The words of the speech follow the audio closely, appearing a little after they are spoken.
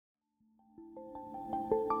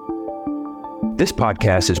This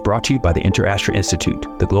podcast is brought to you by the Inter-Astra Institute,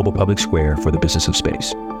 the global public square for the business of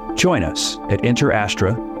space. Join us at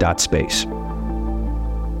interastra.space.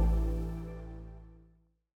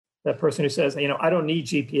 That person who says, I don't need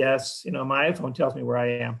GPS, my iPhone tells me where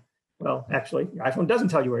I am. Well, actually, your iPhone doesn't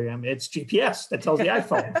tell you where you are. It's GPS that tells the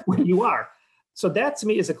iPhone where you are. So that, to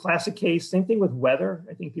me, is a classic case. Same thing with weather.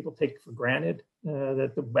 I think people take for granted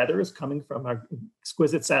that the weather is coming from our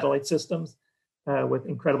exquisite satellite systems with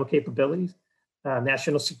incredible capabilities.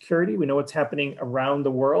 National security, we know what's happening around the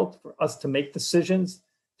world for us to make decisions,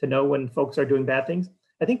 to know when folks are doing bad things.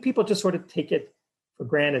 I think people just sort of take it for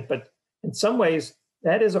granted. But in some ways,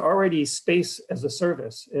 that is already space as a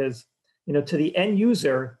service. Is, to the end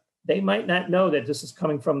user, they might not know that this is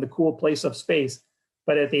coming from the cool place of space.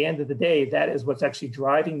 But at the end of the day, that is what's actually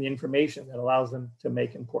driving the information that allows them to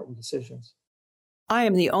make important decisions. I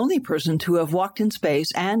am the only person to have walked in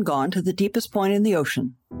space and gone to the deepest point in the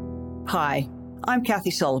ocean. Hi, I'm Kathy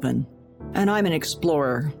Sullivan, and I'm an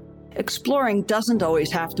explorer. Exploring doesn't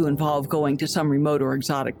always have to involve going to some remote or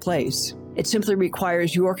exotic place. It simply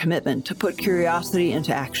requires your commitment to put curiosity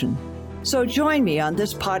into action. So join me on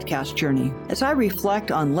this podcast journey as I reflect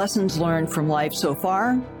on lessons learned from life so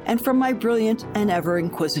far and from my brilliant and ever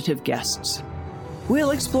inquisitive guests. We'll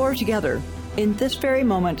explore together in this very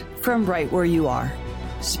moment from right where you are.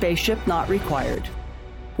 Spaceship not required.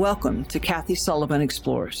 Welcome to Kathy Sullivan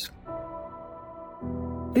Explores.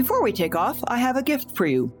 Before we take off, I have a gift for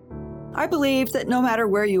you. I believe that no matter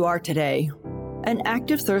where you are today, an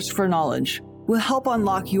active thirst for knowledge will help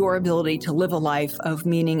unlock your ability to live a life of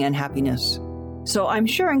meaning and happiness. So I'm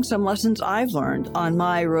sharing some lessons I've learned on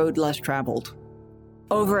my road less traveled.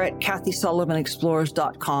 Over at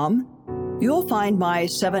KathySullivanExplores.com, you'll find my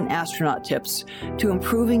 7 astronaut tips to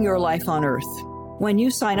improving your life on Earth. When you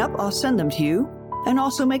sign up, I'll send them to you, and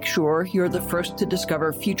also make sure you're the first to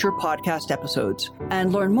discover future podcast episodes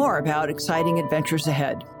and learn more about exciting adventures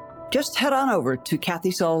ahead. Just head on over to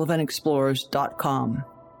KathySullivanExplores.com.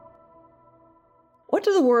 What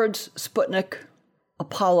do the words Sputnik,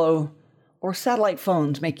 Apollo, or satellite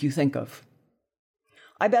phones make you think of?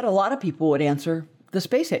 I bet a lot of people would answer the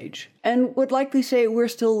space age, and would likely say we're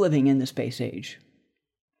still living in the space age.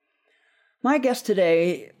 My guest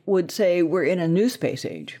today would say we're in a new space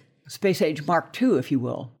age Mark II, if you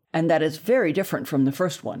will, and that is very different from the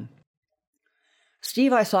first one.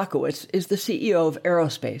 Steve Isakowitz is the CEO of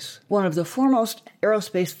Aerospace, one of the foremost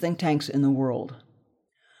aerospace think tanks in the world.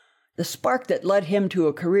 The spark that led him to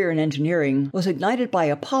a career in engineering was ignited by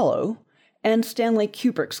Apollo and Stanley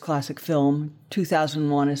Kubrick's classic film,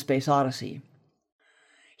 2001: A Space Odyssey.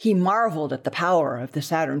 He marveled at the power of the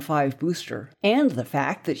Saturn V booster and the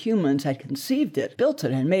fact that humans had conceived it, built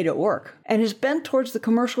it, and made it work. And his bent towards the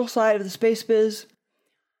commercial side of the space biz,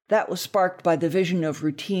 that was sparked by the vision of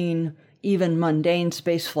routine, even mundane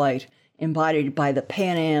spaceflight embodied by the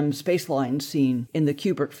Pan Am spaceline scene in the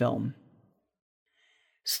Kubrick film.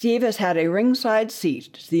 Steve has had a ringside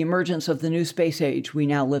seat to the emergence of the new space age we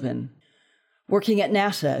now live in, working at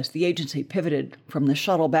NASA as the agency pivoted from the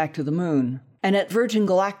shuttle back to the moon, and at Virgin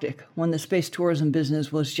Galactic when the space tourism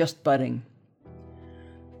business was just budding.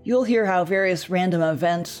 You'll hear how various random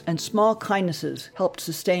events and small kindnesses helped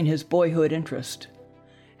sustain his boyhood interest,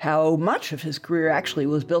 how much of his career actually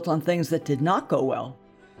was built on things that did not go well,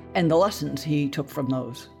 and the lessons he took from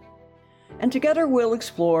those. And together we'll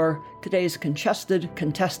explore today's congested,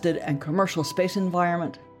 contested, and commercial space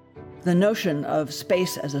environment, the notion of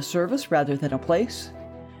space as a service rather than a place,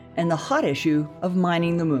 and the hot issue of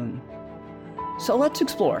mining the moon. So let's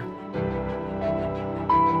explore.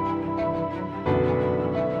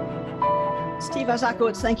 Steve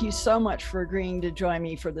Isakowitz, thank you so much for agreeing to join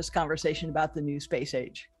me for this conversation about the new space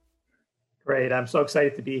age. Great. I'm so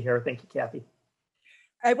excited to be here. Thank you, Kathy.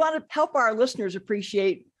 I want to help our listeners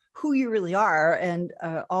appreciate who you really are and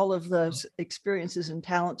all of the experiences and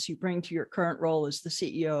talents you bring to your current role as the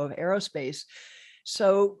CEO of Aerospace.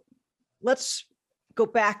 So let's go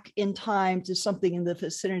back in time to something in the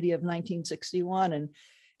vicinity of 1961 and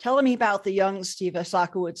tell me about the young Steve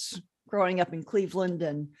Isakowitz growing up in Cleveland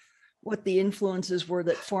and what the influences were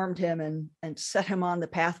that formed him and set him on the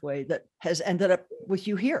pathway that has ended up with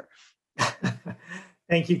you here.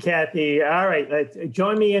 Thank you, Kathy. All right,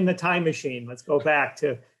 join me in the time machine. Let's go back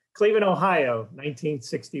to Cleveland, Ohio,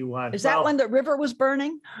 1961. Is that when the river was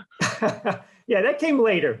burning? Yeah, that came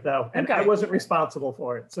later, though, and I wasn't responsible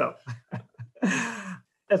for it. So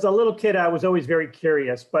as a little kid, I was always very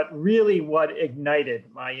curious, but really what ignited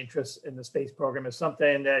my interest in the space program is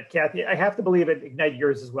something that, Kathy, I have to believe it ignited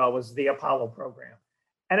yours as well, was the Apollo program.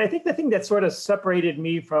 And I think the thing that sort of separated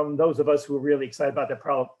me from those of us who were really excited about the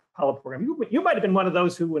Apollo program, you might have been one of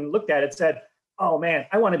those who, when looked at it, said, oh man,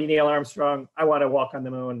 I want to be Neil Armstrong. I want to walk on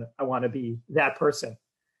the moon. I want to be that person.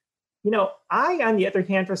 I, on the other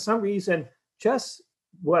hand, for some reason, just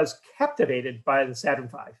was captivated by the Saturn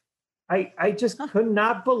V. I just could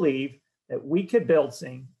not believe that we could build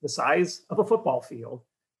something the size of a football field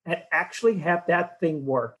and actually have that thing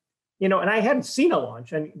work. And I hadn't seen a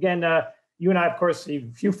launch. And again, you and I, of course,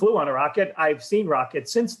 if you flew on a rocket, I've seen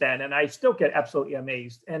rockets since then, and I still get absolutely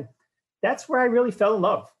amazed. And that's where I really fell in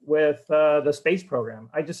love with the space program.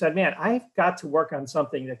 I just said, man, I've got to work on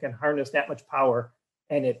something that can harness that much power,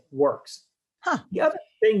 and it works. The other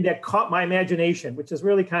thing that caught my imagination, which has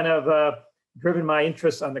really kind of driven my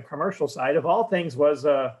interest on the commercial side of all things, was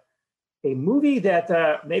a movie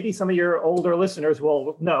that maybe some of your older listeners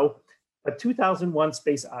will know, a 2001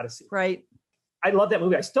 Space Odyssey. Right. I love that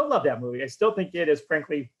movie. I still love that movie. I still think it is,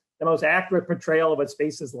 frankly, the most accurate portrayal of what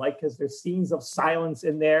space is like, because there's scenes of silence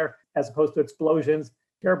in there as opposed to explosions.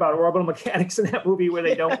 Care about orbital mechanics in that movie where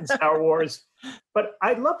they don't in Star Wars. But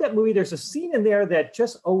I love that movie. There's a scene in there that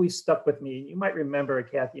just always stuck with me. You might remember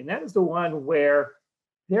it, Kathy, and that is the one where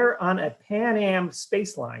they're on a Pan Am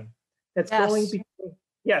space line that's going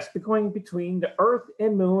between the Earth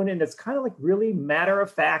and Moon, and it's kind of like really matter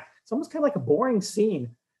of fact. It's almost kind of like a boring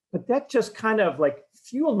scene, but that just kind of like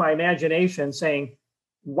fueled my imagination, saying,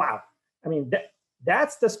 wow, I mean,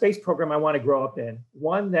 that's the space program I want to grow up in.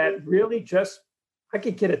 One that really just, I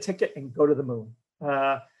could get a ticket and go to the moon.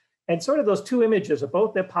 And sort of those two images of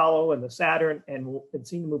both the Apollo and the Saturn and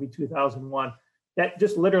seeing the movie 2001, that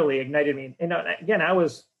just literally ignited me. And again, I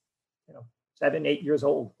was 7, 8 years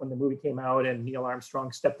old when the movie came out and Neil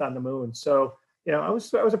Armstrong stepped on the moon. So, I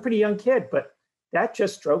was a pretty young kid, but that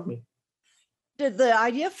just drove me. Did the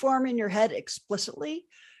idea form in your head explicitly?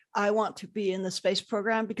 I want to be in the space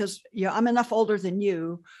program, because I'm enough older than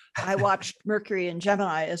you. I watched Mercury and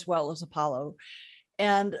Gemini as well as Apollo.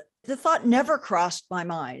 And the thought never crossed my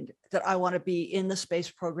mind that I want to be in the space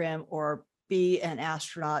program or be an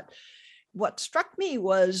astronaut. What struck me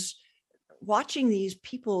was watching these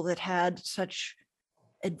people that had such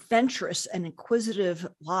adventurous and inquisitive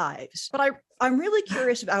lives. But I'm really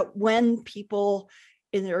curious about when people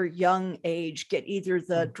in their young age get either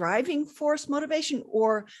the driving force motivation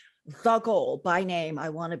or the goal by name. I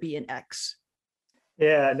want to be an X.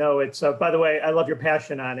 Yeah, no, it's, by the way, I love your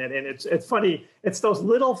passion on it. And it's funny. It's those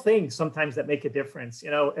little things sometimes that make a difference,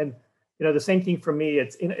 and, the same thing for me.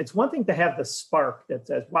 It's one thing to have the spark that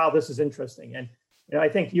says, wow, this is interesting. And, I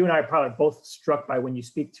think you and I are probably both struck by when you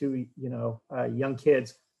speak to, young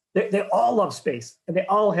kids, they all love space and they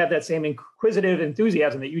all have that same inquisitive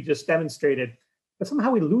enthusiasm that you just demonstrated. But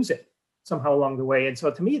somehow we lose it somehow along the way. And so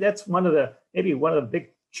to me, that's one of the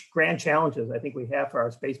big grand challenges I think we have for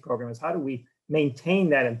our space program is how do we maintain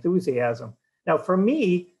that enthusiasm? Now, for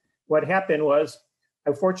me, what happened was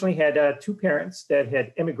I fortunately had two parents that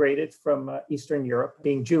had immigrated from Eastern Europe,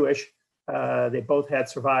 being Jewish. They both had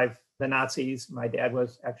survived the Nazis. My dad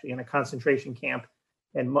was actually in a concentration camp,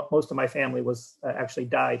 and most of my family was actually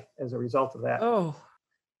died as a result of that. Oh.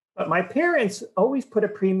 But my parents always put a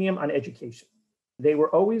premium on education. They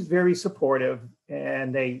were always very supportive,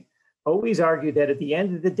 and they always argued that at the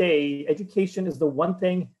end of the day, education is the one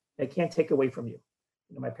thing they can't take away from you.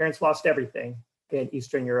 My parents lost everything in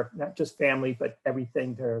Eastern Europe, not just family, but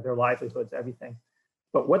everything, their livelihoods, everything.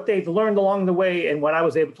 But what they've learned along the way and what I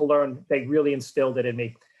was able to learn, they really instilled it in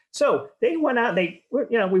me. So they went out,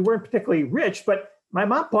 we weren't particularly rich, but my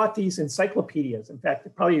mom bought these encyclopedias. In fact,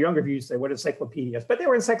 probably younger viewers say, what are encyclopedias? But they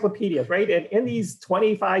were encyclopedias, right? And in these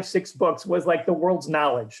 6 books was like the world's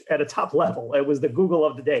knowledge at a top level. It was the Google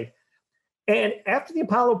of the day. And after the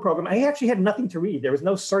Apollo program, I actually had nothing to read. There was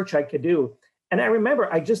no search I could do. And I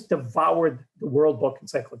remember I just devoured the World Book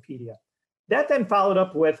Encyclopedia. That then followed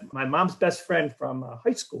up with my mom's best friend from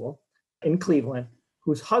high school in Cleveland,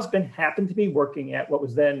 whose husband happened to be working at what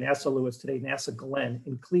was then NASA Lewis, today NASA Glenn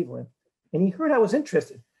in Cleveland. And he heard I was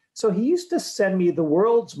interested. So he used to send me the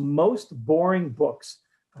world's most boring books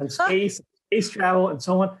on space travel, and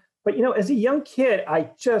so on. But, as a young kid, I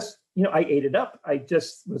just, I ate it up. I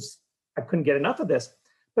couldn't get enough of this.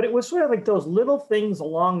 But it was sort of like those little things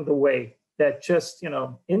along the way that just,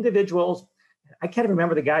 individuals, I can't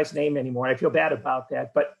remember the guy's name anymore. I feel bad about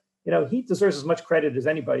that. But, he deserves as much credit as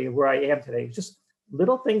anybody where I am today. It's just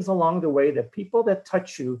little things along the way that people that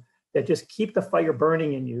touch you, that just keep the fire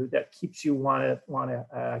burning in you, that keeps you want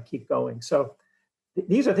to keep going. So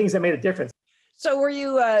these are things that made a difference. So were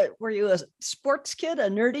you a sports kid, a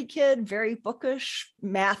nerdy kid, very bookish,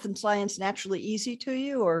 math and science naturally easy to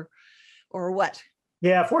you, or what?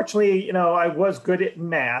 Yeah, fortunately, I was good at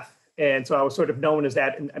math, And so I was sort of known as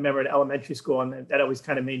that. And I remember in elementary school, and that always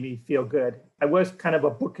kind of made me feel good. I was kind of a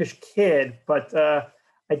bookish kid, but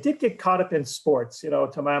I did get caught up in sports,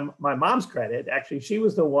 to my mom's credit. Actually, she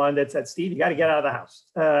was the one that said, Steve, you got to get out of the house.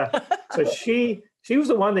 So she was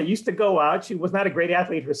the one that used to go out. She was not a great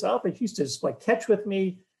athlete herself, but she used to just like catch with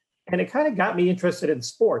me. And it kind of got me interested in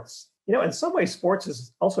sports. In some ways, sports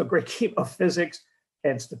is also a great game of physics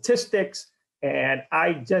and statistics. And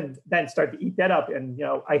I then started to eat that up. And,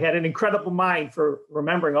 I had an incredible mind for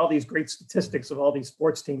remembering all these great statistics of all these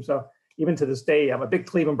sports teams. So even to this day, I'm a big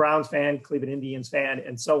Cleveland Browns fan, Cleveland Indians fan,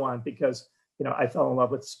 and so on, because, I fell in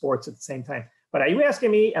love with sports at the same time. But are you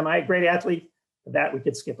asking me, am I a great athlete? That we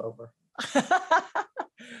could skip over.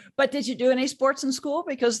 But did you do any sports in school?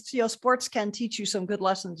 Because, sports can teach you some good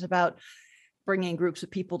lessons about bringing groups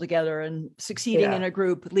of people together and succeeding in a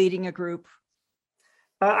group, leading a group.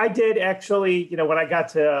 I did actually, when I got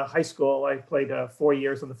to high school, I played 4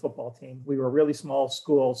 years on the football team. We were a really small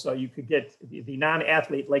school, so you could get the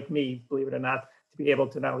non-athlete like me, believe it or not, to be able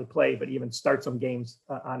to not only play, but even start some games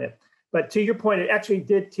on it. But to your point, it actually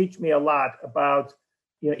did teach me a lot about,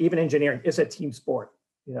 even engineering is a team sport.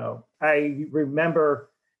 I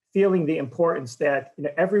remember feeling the importance that,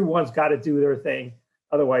 everyone's got to do their thing.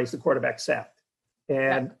 Otherwise, the quarterback's sacked.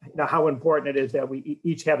 And how important it is that we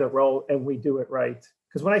each have a role and we do it right.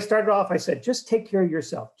 Because when I started off, I said, just take care of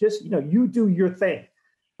yourself. Just, you do your thing.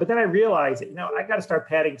 But then I realized that, I got to start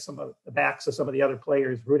patting some of the backs of some of the other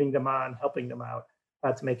players, rooting them on, helping them out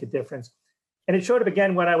to make a difference. And it showed up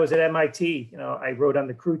again when I was at MIT. I rode on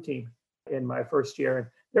the crew team in my first year. And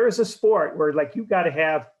there is a sport where you got to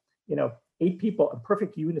have, 8 people in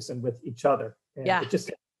perfect unison with each other. And it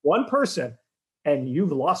just one person and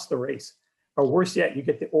you've lost the race. Or worse yet, you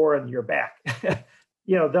get the oar on your back.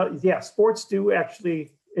 Sports do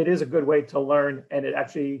actually, it is a good way to learn, and it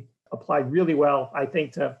actually applied really well, I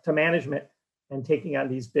think, to management and taking on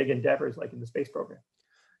these big endeavors like in the space program.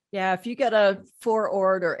 Yeah, if you get a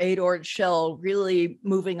 4-oared or 8-oared shell really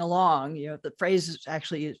moving along, the phrase is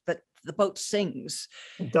actually that the boat sings.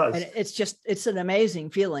 It does. And it's an amazing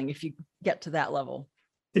feeling if you get to that level.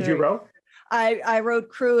 Did you row? I rowed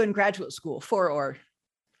crew in graduate school, 4-oar.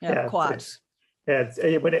 Quads.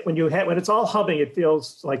 When it's all humming, it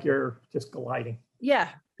feels like you're just gliding. Yeah,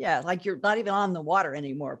 like you're not even on the water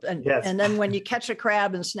anymore. And then when you catch a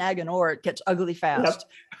crab and snag an oar, it gets ugly fast.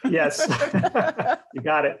 Yep. Yes, you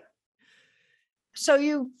got it. So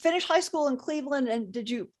you finished high school in Cleveland, and did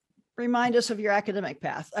you remind us of your academic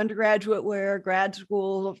path? Undergraduate where, grad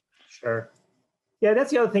school? Sure. Yeah, that's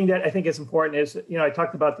the other thing that I think is important is, I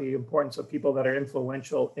talked about the importance of people that are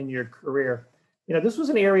influential in your career. This was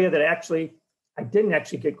an area that I didn't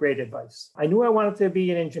actually get great advice. I knew I wanted to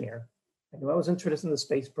be an engineer. I knew I was interested in the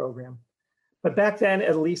space program. But back then,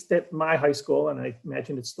 at least at my high school, and I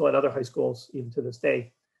imagine it's still at other high schools even to this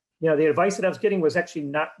day, the advice that I was getting was actually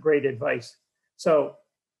not great advice. So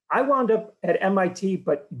I wound up at MIT,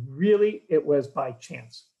 but really it was by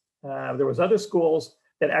chance. There was other schools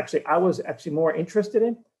that I was actually more interested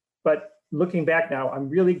in. But looking back now, I'm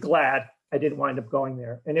really glad I didn't wind up going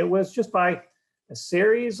there. And it was just by a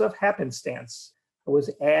series of happenstance. I was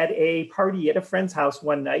at a party at a friend's house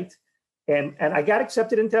one night, and I got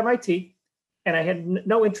accepted into MIT, and I had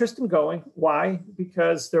no interest in going. Why?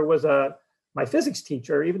 Because there was my physics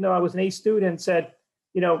teacher, even though I was an A student, said,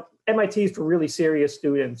 MIT is for really serious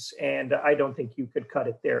students, and I don't think you could cut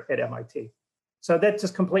it there at MIT. So that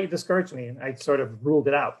just completely discouraged me, and I sort of ruled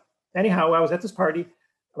it out. Anyhow, I was at this party.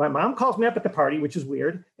 My mom calls me up at the party, which is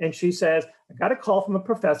weird. And she says, I got a call from a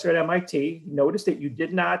professor at MIT. Noticed that you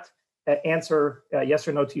did not answer yes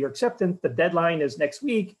or no to your acceptance. The deadline is next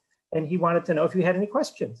week. And he wanted to know if you had any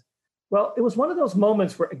questions. Well, it was one of those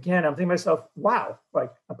moments where, again, I'm thinking to myself, wow,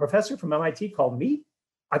 like a professor from MIT called me.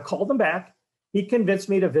 I called him back. He convinced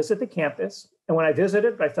me to visit the campus. And when I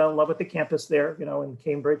visited, I fell in love with the campus there, in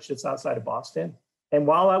Cambridge, it's outside of Boston. And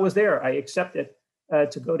while I was there, I accepted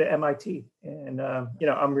to go to MIT. And,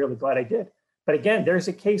 I'm really glad I did. But again, there's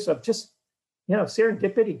a case of just,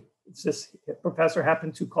 serendipity. It's just a professor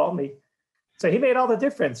happened to call me. So he made all the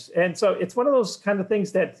difference. And so it's one of those kind of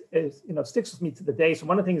things that is, sticks with me to the day. So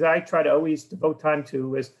one of the things I try to always devote time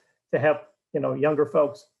to is to help, younger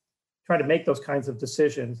folks try to make those kinds of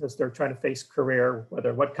decisions as they're trying to face career,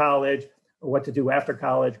 whether what college or what to do after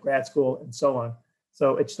college, grad school, and so on.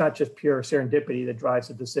 So it's not just pure serendipity that drives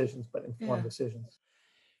the decisions, but informed decisions.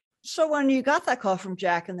 So when you got that call from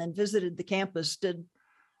Jack and then visited the campus,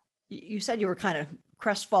 you said you were kind of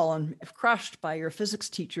crestfallen, crushed by your physics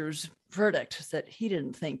teacher's verdict that he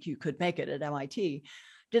didn't think you could make it at MIT.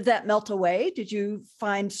 Did that melt away? Did you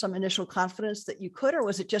find some initial confidence that you could, or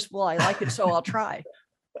was it just, well, I like it, so I'll try?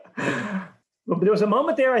 Well, there was a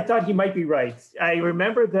moment there I thought he might be right. I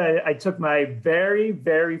remember that I took my very,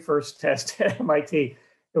 very first test at MIT.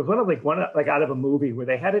 It was one out of a movie where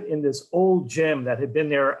they had it in this old gym that had been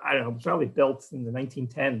there. I don't know, it was probably built in the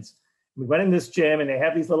 1910s. We went in this gym and they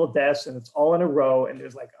have these little desks and it's all in a row and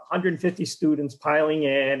there's like 150 students piling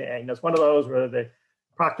in. And it's one of those where the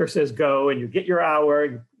proctor says go and you get your hour,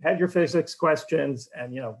 you had your physics questions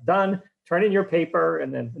and, done, turn in your paper.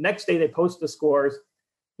 And then the next day they post the scores,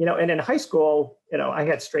 and in high school, I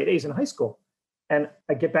had straight A's in high school and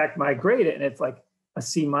I get back my grade and it's like a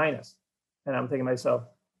C minus. And I'm thinking to myself,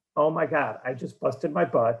 oh my God, I just busted my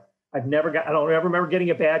butt. I don't ever remember getting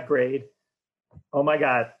a bad grade. Oh my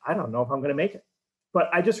God, I don't know if I'm going to make it. But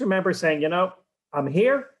I just remember saying, I'm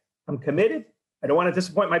here, I'm committed. I don't want to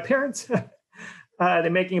disappoint my parents. They're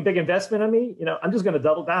making a big investment on me. I'm just going to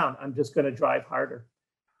double down. I'm just going to drive harder.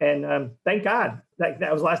 And thank God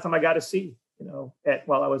that was the last time I got a C,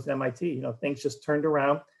 while I was at MIT. Things just turned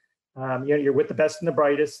around. You're with the best and the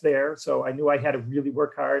brightest there. So I knew I had to really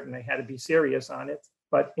work hard and I had to be serious on it.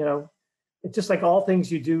 But, it's just like all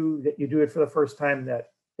things you do, that you do it for the first time,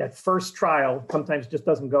 that first trial sometimes just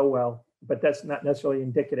doesn't go well, but that's not necessarily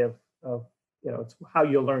indicative of, it's how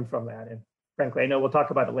you learn from that. And frankly, I know we'll talk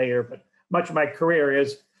about it later, but much of my career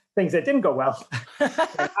is things that didn't go well.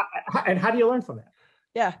 And how do you learn from that?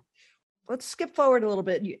 Yeah. Let's skip forward a little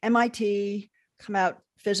bit. MIT, come out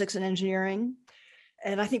physics and engineering.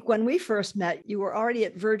 And I think when we first met, you were already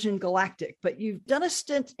at Virgin Galactic, but you've done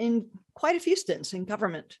quite a few stints in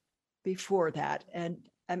government before that. And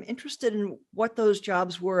I'm interested in what those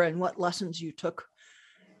jobs were and what lessons you took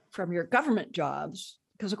from your government jobs.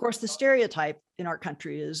 Because of course, the stereotype in our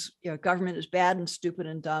country is, government is bad and stupid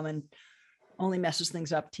and dumb and only messes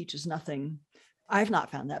things up, teaches nothing. I've not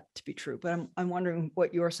found that to be true, but I'm wondering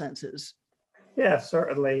what your sense is. Yeah,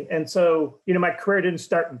 certainly. And so, my career didn't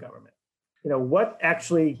start in government. What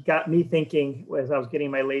actually got me thinking as I was getting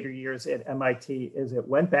my later years at MIT is it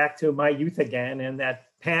went back to my youth again and that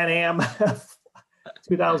Pan Am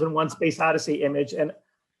 2001 Space Odyssey image. And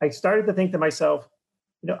I started to think to myself,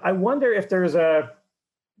 I wonder if there's a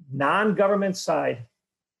non-government side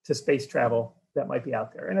to space travel that might be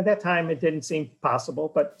out there. And at that time, it didn't seem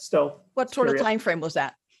possible, but still. What sort of time frame was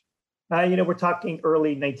that? We're talking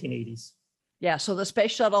early 1980s. Yeah, so the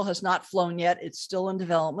space shuttle has not flown yet. It's still in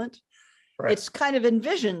development. Right. It's kind of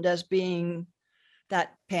envisioned as being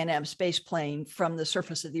that Pan Am space plane from the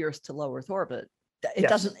surface of the Earth to low Earth orbit.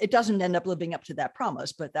 It doesn't end up living up to that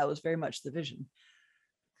promise, but that was very much the vision.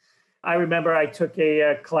 I remember I took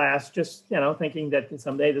a class just, thinking that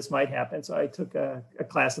someday this might happen. So I took a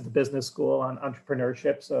class at the business school on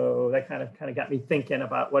entrepreneurship. So that kind of got me thinking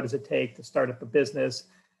about what does it take to start up a business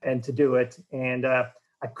and to do it. And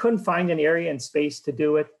I couldn't find an area in space to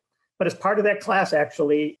do it. But as part of that class,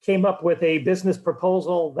 actually came up with a business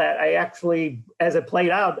proposal that I actually, as it played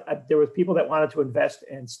out, there was people that wanted to invest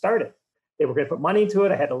and start it. They were going to put money into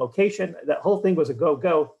it. I had a location. That whole thing was a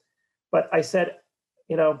go. But I said,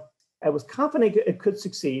 I was confident it could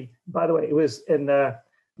succeed. By the way, it was in the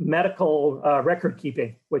medical record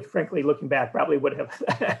keeping, which frankly, looking back, probably would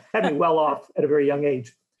have had me well off at a very young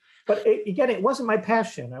age. But it wasn't my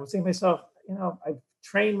passion. I was saying to myself, I've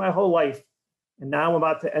trained my whole life. And now I'm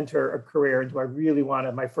about to enter a career. And do I really want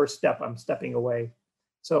to, my first step, I'm stepping away.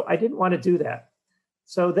 So I didn't want to do that.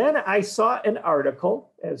 So then I saw an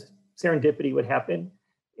article, as serendipity would happen,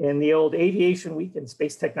 in the old Aviation Week and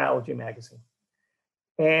Space Technology magazine.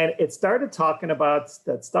 And it started talking about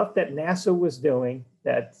that stuff that NASA was doing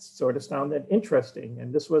that sort of sounded interesting.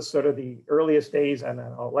 And this was sort of the earliest days on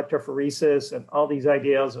electrophoresis and all these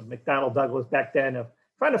ideas of McDonnell Douglas back then of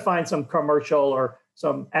trying to find some commercial or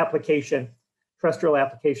some application, terrestrial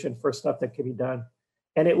application for stuff that could be done.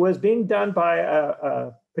 And it was being done by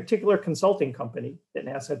a particular consulting company that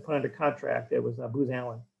NASA had put under contract. It was Booz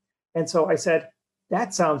Allen. And so I said,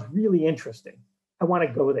 that sounds really interesting. I want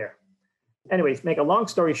to go there. Anyways, make a long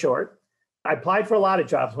story short, I applied for a lot of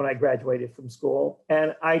jobs when I graduated from school,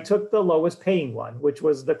 and I took the lowest paying one, which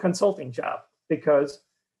was the consulting job, because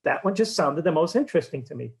that one just sounded the most interesting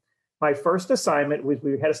to me. My first assignment was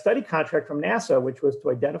we had a study contract from NASA, which was to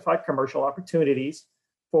identify commercial opportunities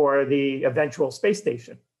for the eventual space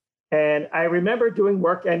station. And I remember doing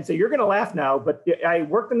work, and so you're going to laugh now, but I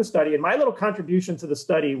worked in the study, and my little contribution to the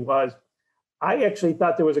study was I actually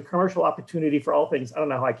thought there was a commercial opportunity for all things. I don't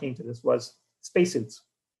know how I came to this, was spacesuits.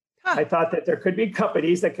 Huh. I thought that there could be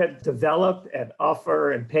companies that could develop and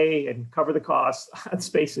offer and pay and cover the costs on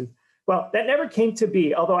spacesuits. Well, that never came to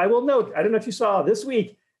be, although I will note, I don't know if you saw this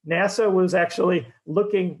week, NASA was actually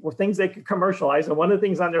looking for things they could commercialize. And one of the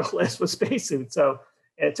things on their list was spacesuits. So,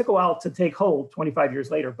 And it took a while to take hold 25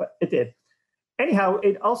 years later, but it did. Anyhow,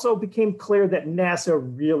 it also became clear that NASA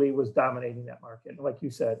really was dominating that market. Like you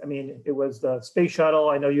said, I mean, it was the space shuttle.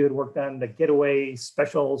 I know you had worked on the getaway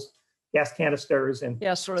specials, gas canisters, and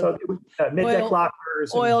sort so of it was, mid-deck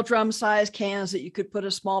lockers. Oil drum size cans that you could put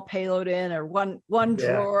a small payload in, or one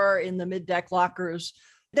drawer in the mid-deck lockers.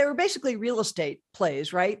 They were basically real estate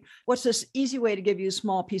plays, right? What's this easy way to give you a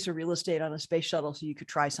small piece of real estate on a space shuttle so you could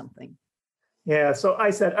try something? Yeah, so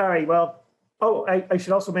I said, all right, well, I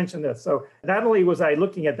should also mention this. So not only was I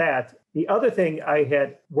looking at that, the other thing I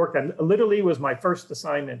had worked on, literally was my first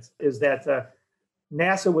assignment, is that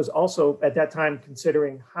NASA was also at that time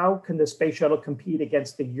considering how can the space shuttle compete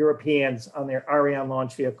against the Europeans on their Ariane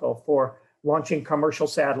launch vehicle for launching commercial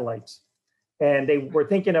satellites. And they were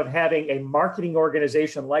thinking of having a marketing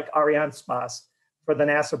organization like Arianespace for the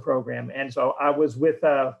NASA program. And so I was with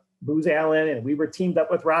Booz Allen, and we were teamed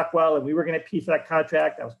up with Rockwell, and we were going to compete for that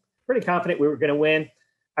contract. I was pretty confident we were going to win.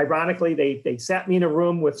 Ironically, they sat me in a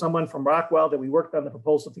room with someone from Rockwell that we worked on the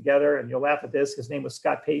proposal together. And you'll laugh at this. His name was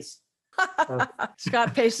Scott Pace.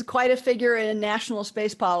 Scott Pace is quite a figure in national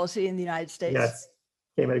space policy in the United States. Yes.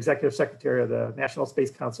 Became an executive secretary of the National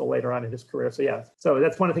Space Council later on in his career. So yeah, so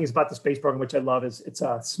that's one of the things about the space program, which I love, is it's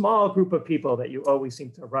a small group of people that you always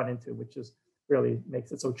seem to run into, which is really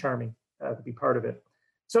makes it so charming to be part of it.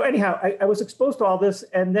 So anyhow, I was exposed to all this.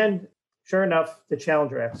 And then sure enough, the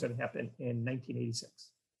Challenger accident happened in 1986.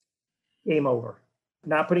 Game over.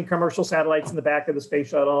 Not putting commercial satellites in the back of the space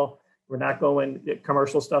shuttle. We're not going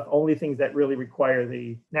commercial stuff, only things that really require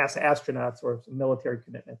the NASA astronauts or some military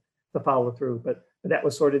commitment to follow through. But that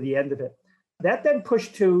was sort of the end of it. That then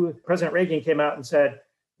pushed to President Reagan came out and said,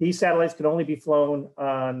 these satellites can only be flown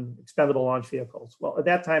on expendable launch vehicles. Well, at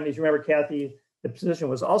that time, as you remember, Kathy, the position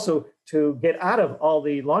was also to get out of all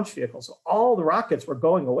the launch vehicles. So all the rockets were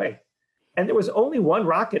going away. And there was only one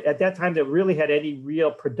rocket at that time that really had any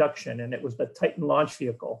real production, and it was the Titan launch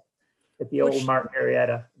vehicle at the old Martin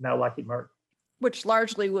Marietta, now Lockheed Martin. Which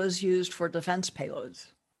largely was used for defense payloads.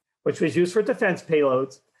 Which was used for defense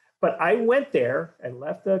payloads. But I went there, I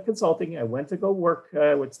left consulting, I went to go work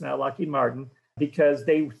what's now Lockheed Martin, because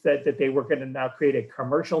they said that they were going to now create a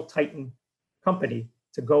commercial Titan company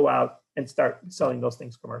to go out and start selling those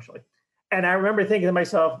things commercially. And I remember thinking to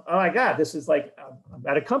myself, oh my God, this is like, I'm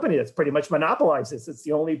at a company that's pretty much monopolized this. It's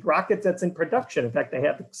the only rocket that's in production. In fact, they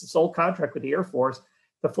have the sole contract with the Air Force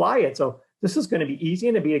to fly it. So this is going to be easy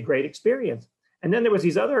and it'd be a great experience. And then there was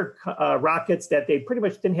these other rockets that they pretty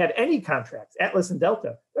much didn't have any contracts, Atlas and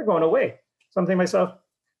Delta. They're going away. So I'm thinking to myself,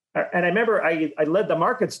 and I remember I led the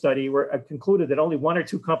market study where I concluded that only one or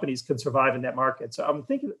two companies could survive in that market. So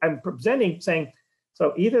I'm presenting saying,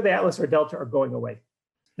 so either the Atlas or Delta are going away.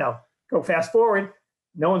 Now, go fast forward.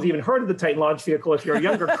 No one's even heard of the Titan launch vehicle if you're a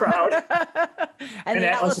younger crowd. and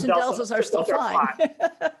the Atlas and Deltas are still flying.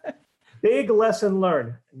 Big lesson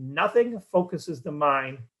learned. Nothing focuses the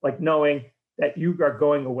mind like knowing that you are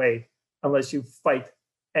going away unless you fight.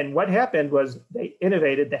 And what happened was they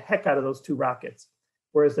innovated the heck out of those two rockets.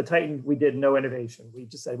 Whereas the Titan, we did no innovation. We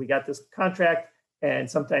just said, we got this contract. And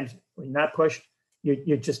sometimes when you're not pushed,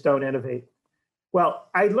 you just don't innovate. Well,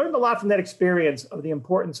 I learned a lot from that experience of the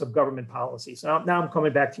importance of government policy. So now I'm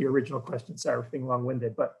coming back to your original question. Sorry for being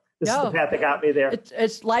long-winded, but this is the path that got me there.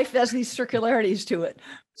 It's life has these circularities to it.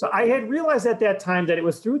 So I had realized at that time that it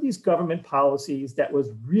was through these government policies that was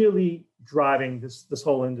really driving this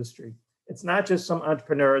whole industry. It's not just some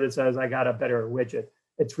entrepreneur that says, I got a better widget.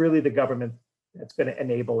 It's really the government that's going to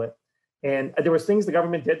enable it. And there was things the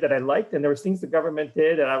government did that I liked, and there was things the government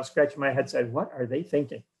did that I was scratching my head, said, what are they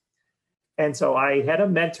thinking? And so I had a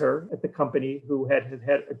mentor at the company who had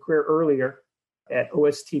a career earlier at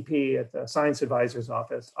OSTP at the Science Advisor's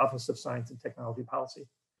Office of Science and Technology Policy.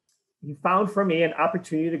 He found for me an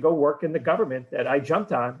opportunity to go work in the government that I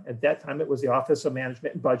jumped on. At that time, it was the Office of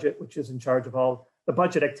Management and Budget, which is in charge of all the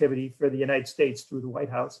budget activity for the United States through the White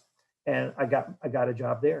House. And I got a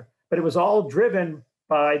job there. But it was all driven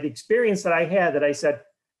by the experience that I had that I said,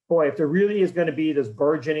 boy, if there really is going to be this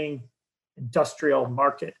burgeoning industrial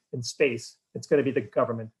market in space, it's going to be the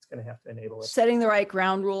government that's going to have to enable it. Setting the right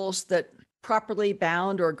ground rules that properly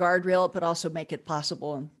bound or guardrail it, but also make it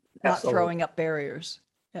possible and not throwing up barriers.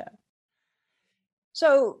 Yeah.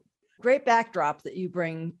 So great backdrop that you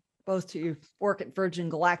bring both to your work at Virgin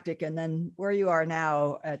Galactic and then where you are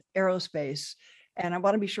now at aerospace. And I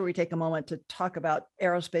want to be sure we take a moment to talk about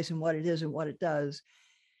aerospace and what it is and what it does.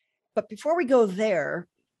 But before we go there,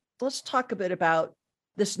 let's talk a bit about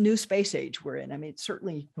this new space age we're in. I mean,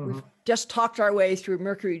 certainly we've just talked our way through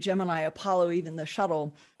Mercury, Gemini, Apollo, even the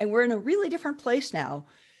shuttle, and we're in a really different place now.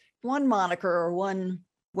 One moniker or one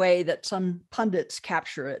way that some pundits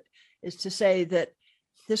capture it is to say that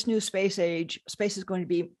this new space age, space is going to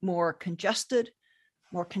be more congested,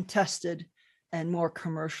 more contested, and more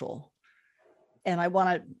commercial. And I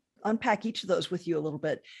want to unpack each of those with you a little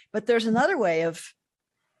bit. But there's another way of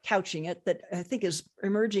couching it that I think is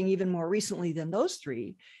emerging even more recently than those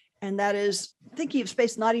three. And that is thinking of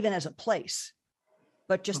space not even as a place,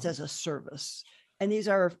 but just as a service. And these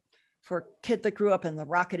are, for kids that grew up in the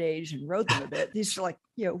rocket age and rode them a bit, these are like,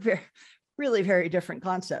 very, really very different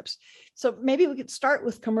concepts. So maybe we could start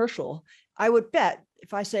with commercial. I would bet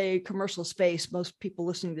if I say commercial space, most people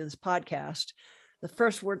listening to this podcast, the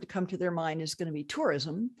first word to come to their mind is going to be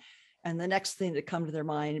tourism. And the next thing to come to their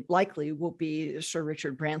mind likely will be Sir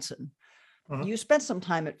Richard Branson. Mm-hmm. You spent some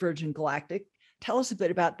time at Virgin Galactic. Tell us a bit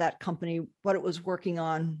about that company, what it was working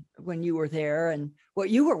on when you were there and what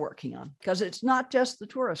you were working on, because it's not just the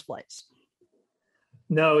tourist flights.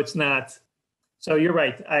 No, it's not. So you're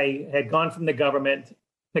right. I had gone from the government,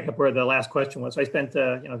 pick up where the last question was. So I spent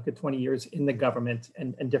a good 20 years in the government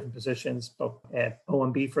and different positions, both at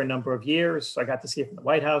OMB for a number of years. So I got to see it from the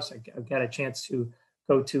White House. I got a chance to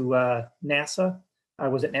go to NASA. I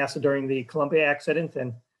was at NASA during the Columbia accident,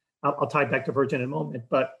 and I'll tie back to Virgin in a moment.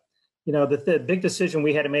 But the big decision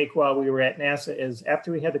we had to make while we were at NASA is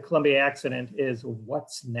after we had the Columbia accident is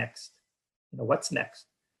what's next? What's next?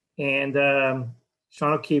 And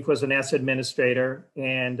Sean O'Keefe was a NASA administrator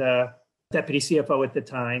and deputy CFO at the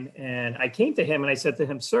time. And I came to him and I said to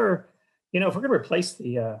him, sir, if we're going to replace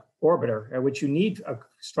the orbiter, which you need a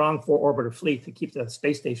strong 4-orbiter fleet to keep the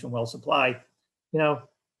space station well supplied,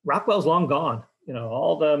 Rockwell's long gone.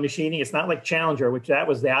 All the machining, it's not like Challenger, which that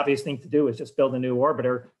was the obvious thing to do is just build a new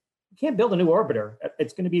orbiter. You can't build a new orbiter.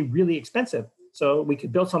 It's going to be really expensive. So we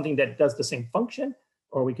could build something that does the same function,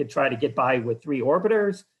 or we could try to get by with 3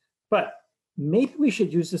 orbiters. But maybe we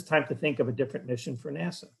should use this time to think of a different mission for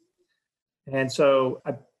NASA. And so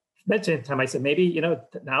I mentioned to him, I said, maybe,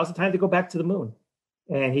 now's the time to go back to the moon.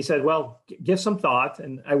 And he said, well, give some thought.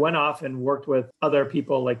 And I went off and worked with other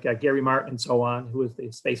people like Gary Martin and so on, who was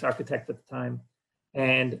the space architect at the time.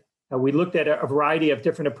 And we looked at a variety of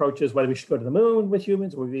different approaches, whether we should go to the moon with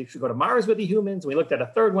humans, or we should go to Mars with the humans. We looked at a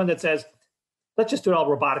third one that says, let's just do it all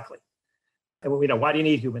robotically. And why do you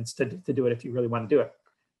need humans to do it if you really want to do it?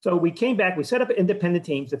 So we came back, we set up independent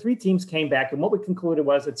teams. The 3 teams came back, and what we concluded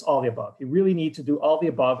was it's all the above. You really need to do all the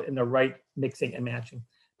above in the right mixing and matching.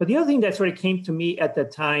 But the other thing that sort of came to me at the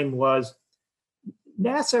time was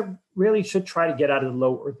NASA really should try to get out of the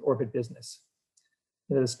low Earth orbit business.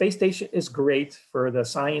 The space station is great for the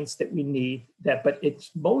science that we need, but it's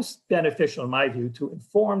most beneficial, in my view, to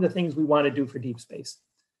inform the things we want to do for deep space.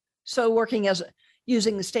 So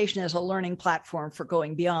using the station as a learning platform for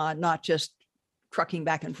going beyond, not just trucking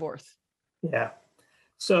back and forth. Yeah.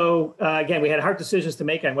 So again, we had hard decisions to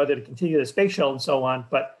make on whether to continue the space shuttle and so on.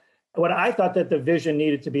 But what I thought that the vision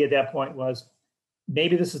needed to be at that point was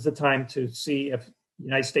maybe this is the time to see if the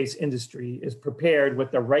United States industry is prepared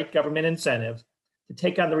with the right government incentives to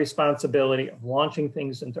take on the responsibility of launching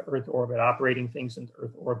things into Earth orbit, operating things into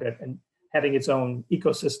Earth orbit, and having its own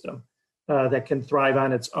ecosystem that can thrive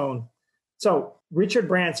on its own. So Richard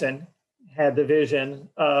Branson had the vision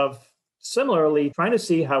of similarly trying to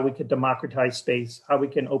see how we could democratize space, how we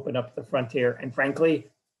can open up the frontier. And frankly,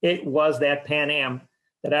 it was that Pan Am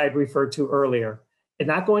that I had referred to earlier. It's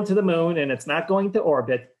not going to the moon and it's not going to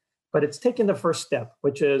orbit, but it's taking the first step,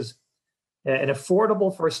 which is an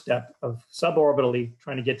affordable first step of suborbitally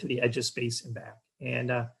trying to get to the edge of space and back.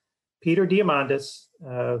 And Peter Diamandis,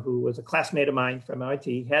 who was a classmate of mine from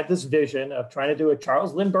MIT, had this vision of trying to do a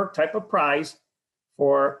Charles Lindbergh type of prize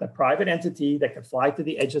for a private entity that could fly to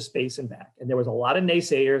the edge of space and back. And there was a lot of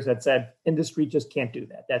naysayers that said, industry just can't do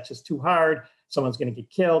that. That's just too hard. Someone's going to get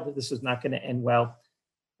killed. This is not going to end well.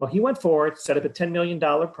 Well, he went forward, set up a $10 million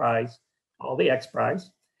prize, called the X Prize.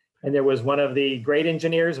 And there was one of the great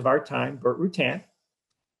engineers of our time, Burt Rutan,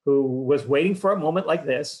 who was waiting for a moment like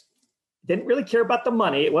this. Didn't really care about the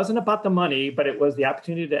money. It wasn't about the money, but it was the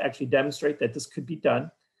opportunity to actually demonstrate that this could be done.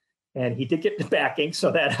 And he did get the backing,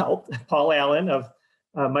 so that helped. Paul Allen of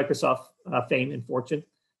Microsoft fame and fortune,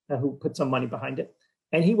 who put some money behind it.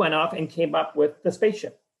 And he went off and came up with the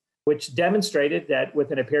spaceship, which demonstrated that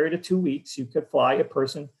within a period of 2 weeks, you could fly a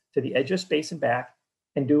person to the edge of space and back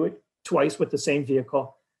and do it twice with the same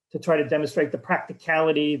vehicle to try to demonstrate the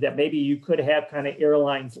practicality that maybe you could have kind of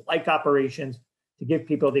airlines-like operations to give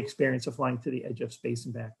people the experience of flying to the edge of space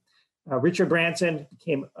and back. Richard Branson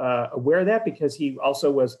became aware of that because he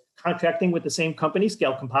also was contracting with the same company,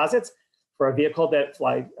 Scale Composites, for a vehicle that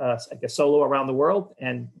flies like a solo around the world.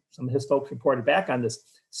 And some of his folks reported back on this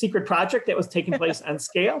secret project that was taking place on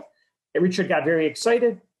Scale. And Richard got very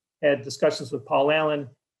excited, had discussions with Paul Allen,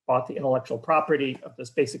 bought the intellectual property of this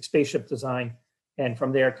basic spaceship design, and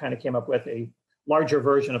from there kind of came up with a larger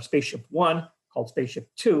version of Spaceship One called Spaceship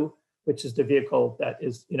Two, which is the vehicle that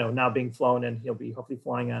is now being flown, and he'll be hopefully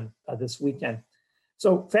flying on this weekend.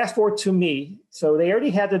 So fast forward to me. So they already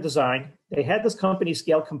had the design. They had this company,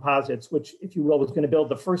 Scale Composites, which, if you will, was going to build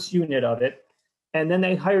the first unit of it. And then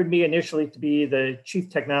they hired me initially to be the chief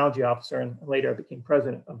technology officer, and later I became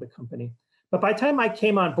president of the company. But by the time I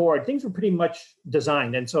came on board, things were pretty much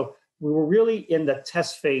designed. And so we were really in the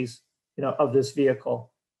test phase of this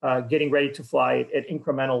vehicle, getting ready to fly at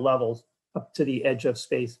incremental levels up to the edge of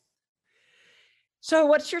space. So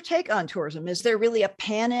what's your take on tourism? Is there really a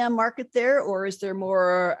Pan Am market there, or is there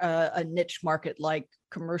more a niche market like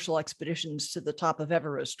commercial expeditions to the top of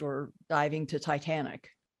Everest or diving to Titanic?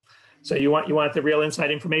 So you want the real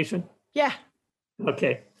inside information? Yeah.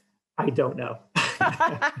 Okay. I don't know.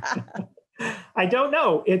 I don't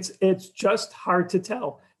know. It's just hard to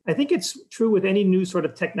tell. I think it's true with any new sort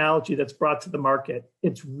of technology that's brought to the market.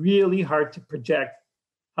 It's really hard to project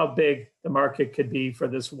how big the market could be for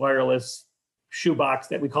this wireless shoebox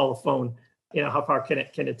that we call a phone. How far can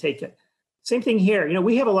it take it? Same thing here.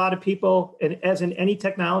 We have a lot of people, and as in any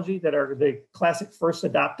technology, that are the classic first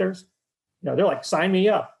adopters. They're like, sign me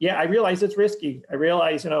up. Yeah, I realize it's risky. I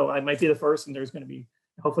realize, I might be the first, and there's going to be,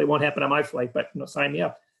 hopefully it won't happen on my flight, but sign me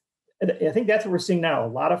up. And I think that's what we're seeing now. A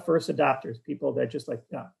lot of first adopters, people that just like,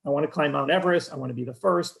 yeah, I want to climb Mount Everest. I want to be the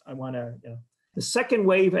first. I want to, The second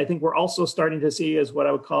wave, I think we're also starting to see, is what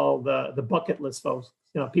I would call the bucket list folks.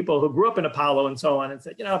 People who grew up in Apollo and so on, and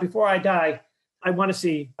said, before I die, I want to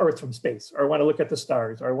see Earth from space, or I want to look at the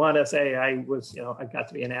stars, or I want to say I got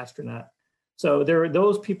to be an astronaut. So there are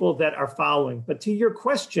those people that are following. But to your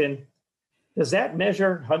question, does that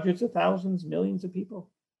measure hundreds of thousands, millions of people?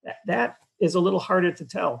 That is a little harder to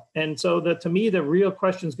tell. And so to me, the real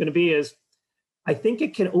question is going to be I think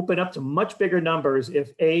it can open up to much bigger numbers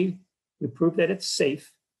if we prove that it's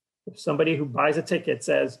safe. If somebody who buys a ticket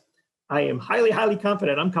says, I am highly, highly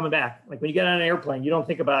confident I'm coming back. Like when you get on an airplane, you don't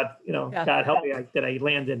think about, God help me, did I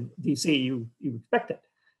land in DC? You expect it.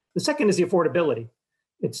 The second is the affordability.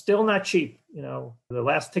 It's still not cheap. The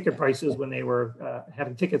last ticket prices when they were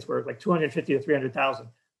having tickets were like $250,000 to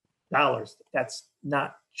 $300,000. That's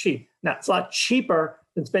not cheap. Now, it's a lot cheaper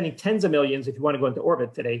than spending tens of millions if you want to go into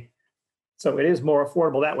orbit today. So it is more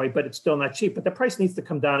affordable that way, but it's still not cheap. But the price needs to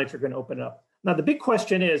come down if you're going to open it up. Now, the big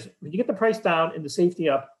question is, when you get the price down and the safety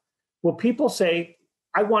up, will people say,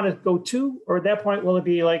 I want to go too? Or at that point, will it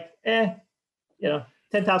be like,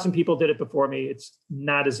 10,000 people did it before me. It's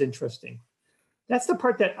not as interesting. That's the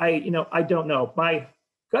part that I don't know. My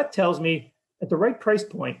gut tells me at the right price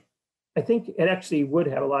point, I think it actually would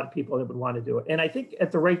have a lot of people that would want to do it. And I think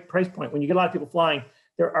at the right price point, when you get a lot of people flying,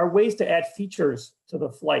 there are ways to add features to the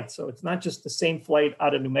flight. So it's not just the same flight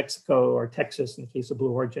out of New Mexico or Texas in the case of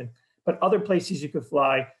Blue Origin, but other places you could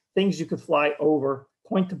fly, things you could fly over,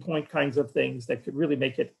 point-to-point kinds of things that could really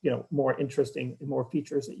make it, more interesting and more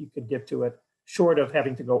features that you could give to it, short of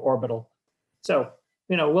having to go orbital. So,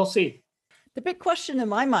 we'll see. The big question in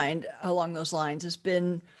my mind along those lines has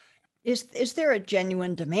been, is there a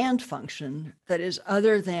genuine demand function that is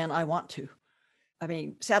other than I want to? I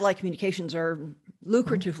mean, satellite communications are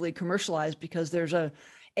lucratively commercialized because there's a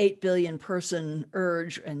 8 billion person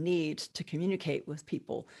urge and need to communicate with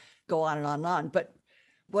people, go on and on and on. But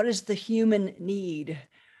what is the human need,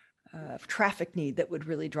 traffic need that would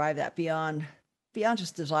really drive that beyond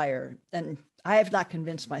just desire? And I have not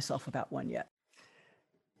convinced myself about one yet.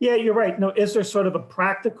 Yeah, you're right. No, is there sort of a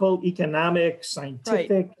practical, economic,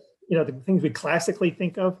 scientific, the things we classically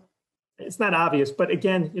think of? It's not obvious. But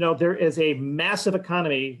again, there is a massive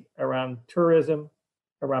economy around tourism,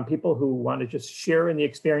 around people who want to just share in the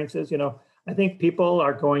experiences. I think people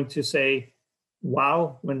are going to say,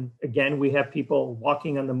 wow, when again, we have people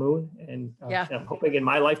walking on the moon. And I'm hoping in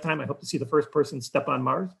my lifetime, I hope to see the first person step on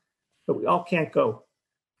Mars, but we all can't go.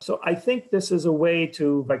 So I think this is a way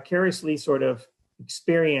to vicariously sort of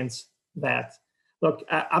experience that. Look,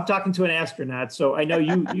 I'm talking to an astronaut, so I know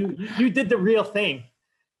you did the real thing,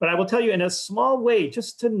 but I will tell you in a small way,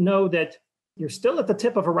 just to know that you're still at the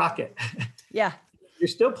tip of a rocket. Yeah. You're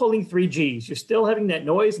still pulling 3Gs. You're still having that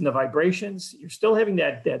noise and the vibrations. You're still having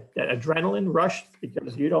that adrenaline rush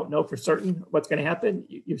because you don't know for certain what's going to happen.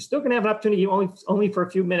 You're still going to have an opportunity only for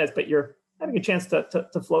a few minutes, but you're having a chance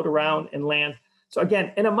to float around and land. So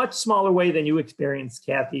again, in a much smaller way than you experienced,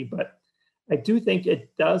 Kathy, but I do think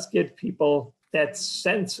it does give people that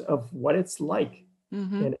sense of what it's like.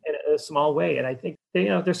 Mm-hmm. And a small way. And I think,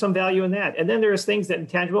 there's some value in that. And then there's things that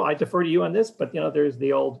intangible, I defer to you on this, but there's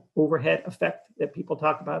the old overhead effect that people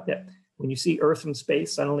talk about, that when you see Earth from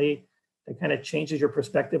space, suddenly it kind of changes your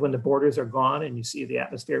perspective when the borders are gone and you see the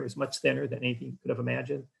atmosphere is much thinner than anything you could have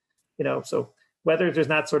imagined. So whether there's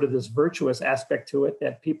not sort of this virtuous aspect to it,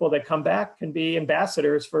 that people that come back can be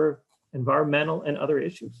ambassadors for environmental and other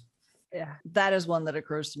issues. Yeah, that is one that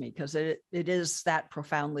occurs to me because it is that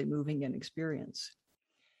profoundly moving an experience.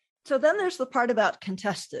 So then there's the part about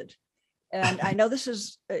contested. And I know this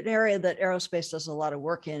is an area that aerospace does a lot of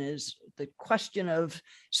work in, is the question of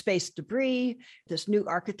space debris, this new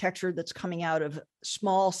architecture that's coming out of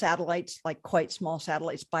small satellites, like quite small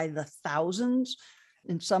satellites by the thousands,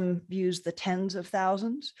 in some views, the tens of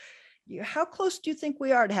thousands. How close do you think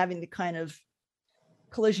we are to having the kind of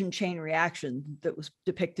collision chain reaction that was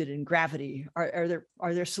depicted in Gravity? Are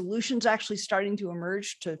there solutions actually starting to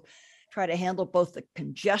emerge to try to handle both the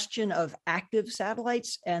congestion of active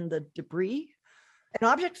satellites and the debris? An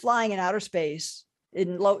object flying in outer space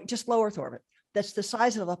in low Earth orbit that's the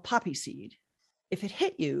size of a poppy seed, if it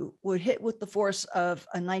hit you, would hit with the force of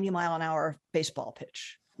a 90-mile-an-hour baseball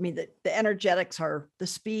pitch. I mean, the energetics the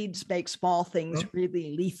speeds make small things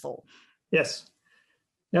really lethal. Yes.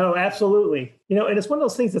 No, absolutely. And it's one of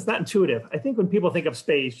those things that's not intuitive. I think when people think of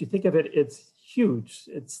space, you think of it, it's huge,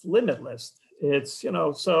 it's limitless. It's,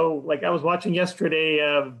 so like I was watching yesterday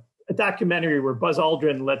a documentary where Buzz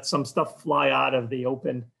Aldrin let some stuff fly out of the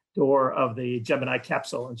open door of the Gemini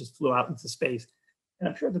capsule and just flew out into space. And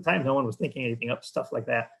I'm sure at the time, no one was thinking anything up stuff like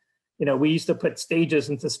that. We used to put stages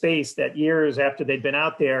into space that years after they'd been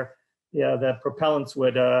out there, the propellants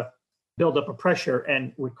would build up a pressure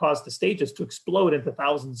and would cause the stages to explode into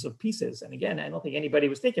thousands of pieces. And again, I don't think anybody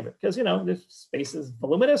was thinking of it because, this space is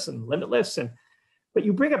voluminous and limitless. But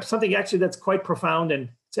you bring up something actually that's quite profound, and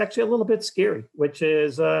it's actually a little bit scary, which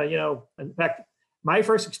is, in fact, my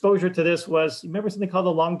first exposure to this was, you remember something called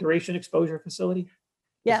the Long Duration Exposure Facility?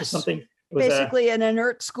 Yes. Basically an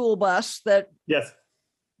inert school bus that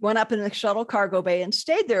went up in the shuttle cargo bay and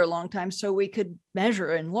stayed there a long time so we could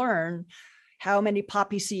measure and learn how many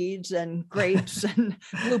poppy seeds and grapes and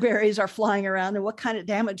blueberries are flying around and what kind of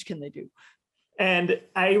damage can they do. And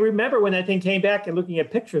I remember when that thing came back and looking at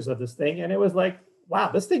pictures of this thing, and it was like, wow,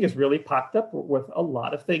 this thing is really popped up with a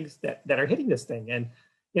lot of things that are hitting this thing. And,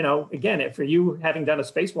 again, for you having done a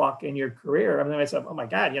spacewalk in your career, I said, oh my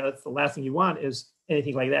God, that's the last thing you want is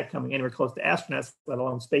anything like that coming anywhere close to astronauts, let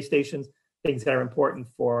alone space stations, things that are important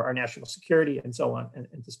for our national security and so on, and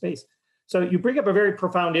into space. So you bring up a very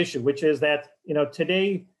profound issue, which is that,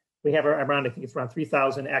 today we have around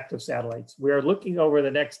 3,000 active satellites. We are looking over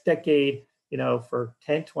the next decade, for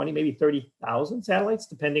 10, 20, maybe 30,000 satellites,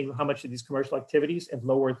 depending on how much of these commercial activities in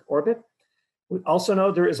low Earth orbit. We also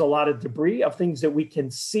know there is a lot of debris of things that we can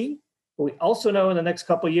see, but we also know in the next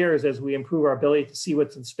couple of years, as we improve our ability to see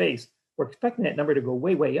what's in space, we're expecting that number to go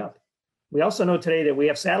way, way up. We also know today that we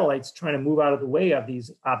have satellites trying to move out of the way of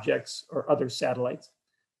these objects or other satellites.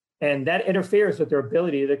 And that interferes with their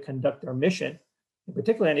ability to conduct their mission. And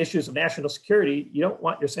particularly on issues of national security, you don't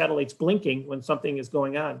want your satellites blinking when something is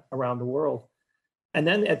going on around the world. And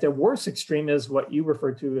then at the worst extreme is what you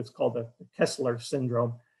referred to, it's called the Kessler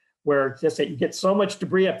syndrome, where just that you get so much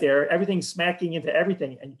debris up there, everything's smacking into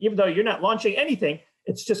everything. And even though you're not launching anything,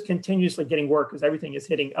 it's just continuously getting work because everything is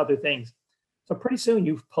hitting other things. So pretty soon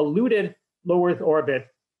you've polluted low Earth orbit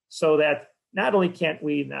so that not only can't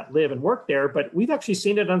we not live and work there, but we've actually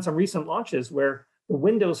seen it on some recent launches where the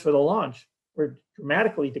windows for the launch were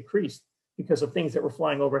dramatically decreased because of things that were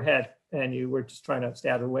flying overhead and you were just trying to stay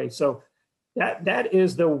out of the way. So that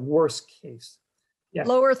is the worst case. Yeah.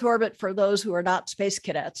 Low Earth orbit, for those who are not space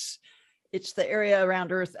cadets, it's the area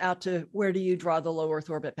around Earth out to where do you draw the low Earth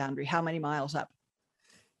orbit boundary? How many miles up?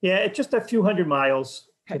 Yeah, it's just a few hundred miles,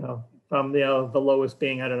 from the lowest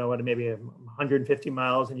being, maybe 150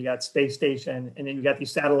 miles, and you got space station, and then you got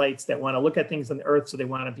these satellites that want to look at things on the Earth, so they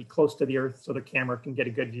want to be close to the Earth so the camera can get a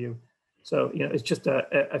good view. So, it's just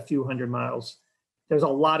a few hundred miles. There's a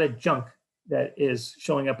lot of junk that is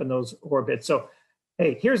showing up in those orbits. So,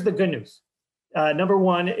 hey, here's the good news. Number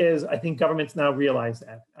one is I think governments now realize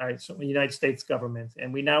that. All right, so the United States government,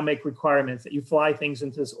 and we now make requirements that you fly things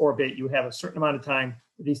into this orbit. You have a certain amount of time.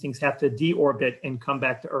 These things have to deorbit and come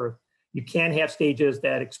back to Earth. You can't have stages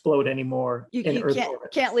that explode anymore in Earth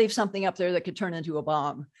orbit. Can't leave something up there that could turn into a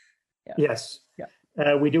bomb. Yeah. Yes. Yeah.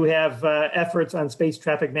 We do have efforts on space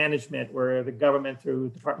traffic management where the government through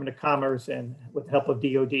Department of Commerce and with the help of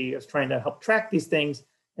DOD is trying to help track these things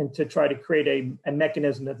and to try to create a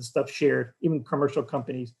mechanism that the stuff's shared, even commercial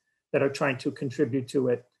companies that are trying to contribute to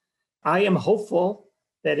it. I am hopeful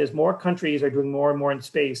that as more countries are doing more and more in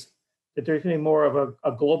space, that there's going to be more of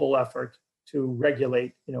a global effort to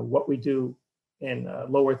regulate, what we do in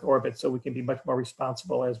low Earth orbit, so we can be much more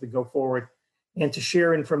responsible as we go forward, and to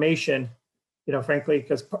share information. Frankly,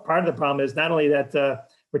 because part of the problem is not only that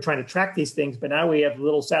we're trying to track these things, but now we have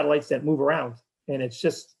little satellites that move around, and it's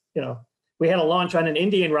just, we had a launch on an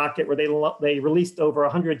Indian rocket where they released over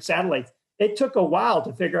 100 satellites. It took a while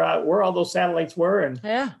to figure out where all those satellites were and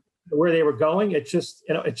where they were going. It's just,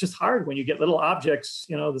 it's just hard when you get little objects,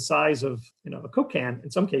 the size of, a Coke can in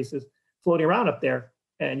some cases, floating around up there,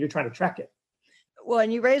 and you're trying to track it. Well,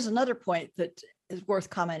 and you raise another point that is worth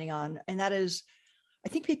commenting on, and that is, I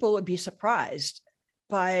think people would be surprised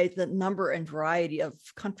by the number and variety of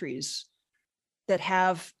countries that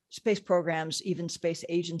have space programs, even space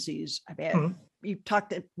agencies. I mean, you talk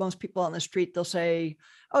to most people on the street, they'll say,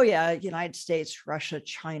 oh yeah, United States, Russia,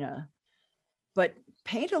 China. But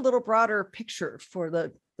paint a little broader picture for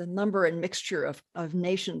the number and mixture of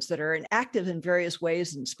nations that are active in various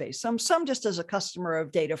ways in space. Some just as a customer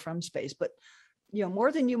of data from space, but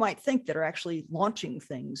more than you might think that are actually launching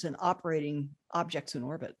things and operating objects in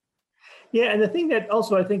orbit. Yeah, and the thing that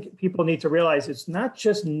also I think people need to realize, it's not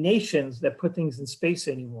just nations that put things in space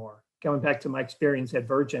anymore. Going back to my experience at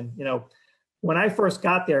Virgin, when I first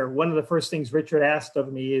got there, one of the first things Richard asked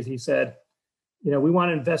of me is, he said, we want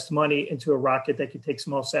to invest money into a rocket that could take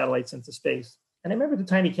small satellites into space. And I remember the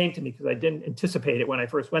time he came to me, because I didn't anticipate it when I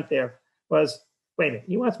first went there, was, wait a minute,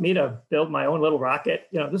 he wants me to build my own little rocket?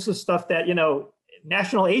 This is stuff that,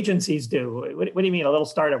 national agencies do. What do you mean, a little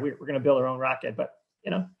startup? We're going to build our own rocket, but,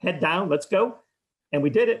 head down, let's go. And we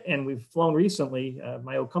did it. And we've flown recently.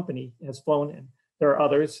 My old company has flown, and there are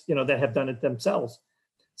others, that have done it themselves.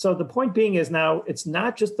 So the point being is, now it's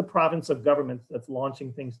not just the province of government that's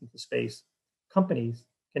launching things into space. Companies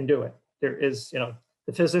can do it. There is,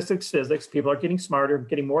 the physics, people are getting smarter,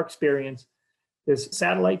 getting more experience. There's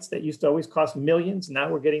satellites that used to always cost millions. Now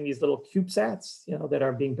we're getting these little CubeSats, that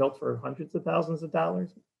are being built for hundreds of thousands of dollars,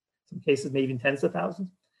 in some cases, maybe even tens of thousands.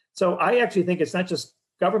 So I actually think it's not just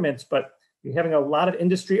governments, but you're having a lot of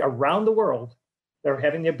industry around the world that are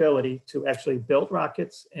having the ability to actually build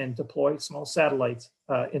rockets and deploy small satellites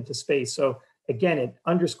into space. So again, it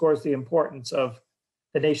underscores the importance of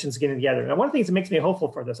the nations getting together. Now, one of the things that makes me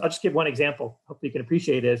hopeful for this, I'll just give one example, hopefully you can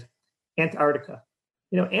appreciate, is Antarctica.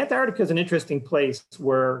 Antarctica is an interesting place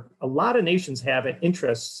where a lot of nations have an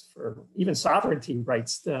interest, for even sovereignty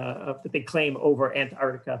rights that they claim over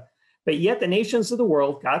Antarctica. But yet the nations of the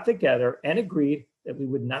world got together and agreed that we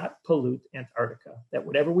would not pollute Antarctica, that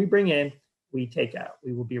whatever we bring in, we take out.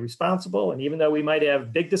 We will be responsible. And even though we might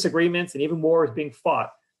have big disagreements and even war is being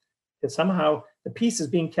fought, that somehow the peace is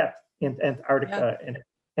being kept in Antarctica. Yeah.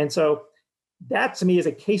 And so that, to me, is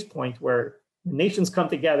a case point where nations come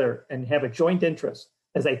together and have a joint interest,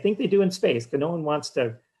 as I think they do in space, because no one wants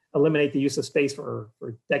to eliminate the use of space for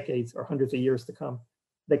decades or hundreds of years to come.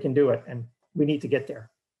 They can do it, and we need to get there.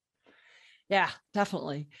 Yeah,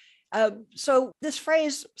 definitely. So this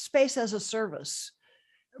phrase, space as a service,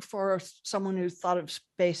 for someone who thought of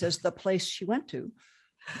space as the place she went to,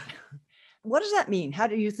 what does that mean? How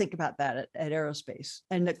do you think about that at Aerospace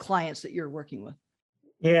and the clients that you're working with?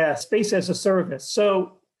 Yeah, space as a service.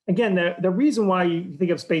 So again, the reason why you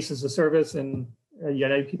think of space as a service, and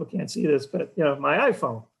people can't see this, but my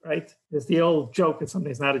iPhone, right? Is the old joke, and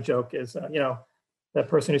something's not a joke, is that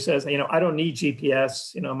person who says, I don't need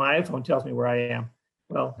GPS, my iPhone tells me where I am.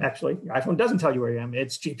 Well, actually, your iPhone doesn't tell you where you are.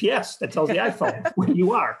 It's GPS that tells the iPhone where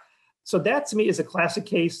you are. So that, to me, is a classic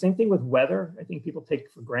case. Same thing with weather. I think people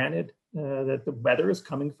take for granted that the weather is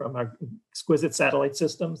coming from our exquisite satellite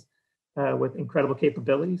systems with incredible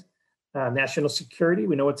capabilities. National security,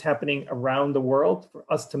 we know what's happening around the world. For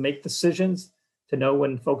us to make decisions, to know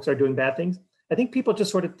when folks are doing bad things, I think people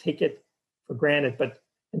just sort of take it for granted. But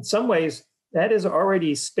in some ways, that is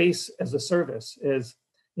already space as a service. Is,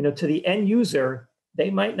 to the end user, they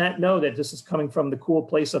might not know that this is coming from the cool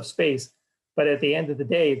place of space, but at the end of the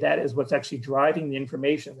day, that is what's actually driving the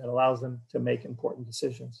information that allows them to make important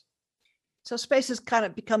decisions. So space is kind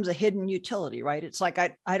of becomes a hidden utility, right? It's like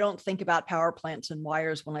I don't think about power plants and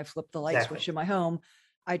wires when I flip the light switch in my home.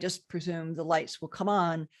 I just presume the lights will come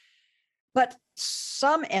on. But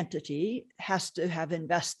some entity has to have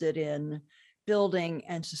invested in building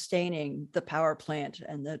and sustaining the power plant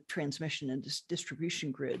and the transmission and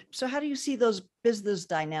distribution grid. So how do you see those business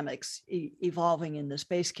dynamics evolving in the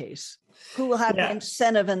space case? Who will have the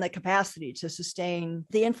incentive and the capacity to sustain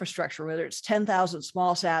the infrastructure, whether it's 10,000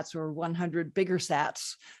 small sats or 100 bigger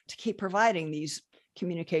sats, to keep providing these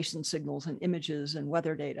communication signals and images and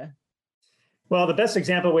weather data? Well, the best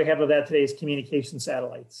example we have of that today is communication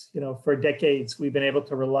satellites. For decades, we've been able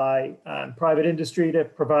to rely on private industry to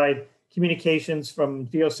provide communications from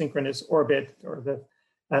geosynchronous orbit, or the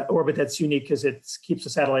orbit that's unique because it keeps the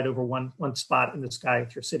satellite over one spot in the sky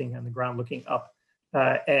if you're sitting on the ground looking up.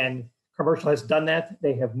 And commercial has done that.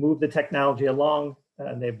 They have moved the technology along,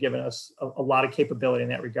 and they've given us a lot of capability in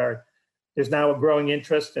that regard. There's now a growing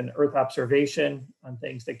interest in Earth observation on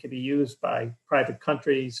things that can be used by private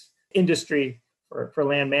countries, industry, for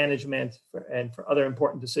land management, and for other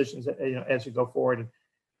important decisions as you go forward.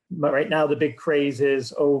 But right now, the big craze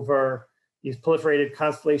is over these proliferated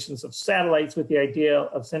constellations of satellites with the idea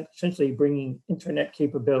of essentially bringing internet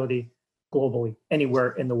capability globally,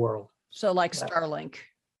 anywhere in the world. So like Starlink.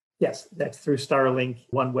 Yes, that's through Starlink,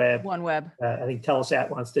 OneWeb. OneWeb. I think Telesat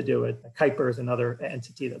wants to do it. Kuiper is another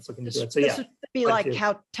entity that's looking to do it. So this would be like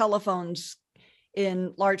how telephones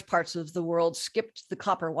in large parts of the world skipped the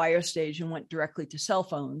copper wire stage and went directly to cell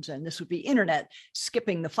phones. And this would be internet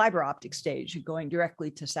skipping the fiber optic stage and going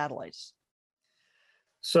directly to satellites.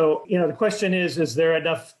 So, the question is there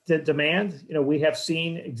enough demand? We have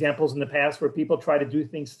seen examples in the past where people try to do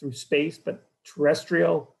things through space, but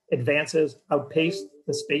terrestrial advances outpace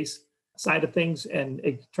the space side of things, and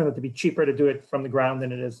it turned out to be cheaper to do it from the ground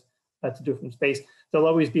than it is to do it from space. There'll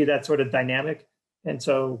always be that sort of dynamic. And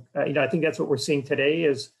so, I think that's what we're seeing today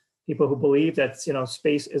is people who believe that,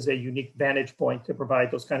 space is a unique vantage point to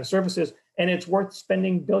provide those kind of services, and it's worth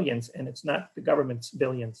spending billions, and it's not the government's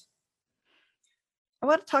billions. I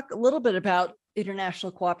want to talk a little bit about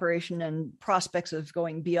international cooperation and prospects of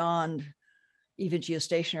going beyond even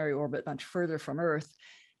geostationary orbit, much further from Earth.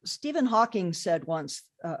 Stephen Hawking said once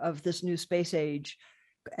of this new space age,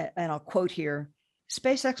 and I'll quote here,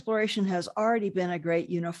 "Space exploration has already been a great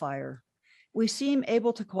unifier. We seem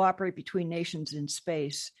able to cooperate between nations in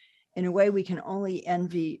space in a way we can only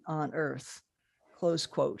envy on Earth," close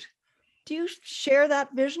quote. Do you share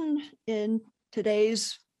that vision in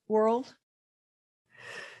today's world?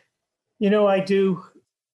 I do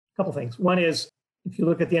a couple things. One is, if you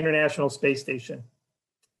look at the International Space Station,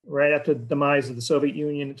 right after the demise of the Soviet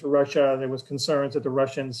Union into Russia, there was concerns that the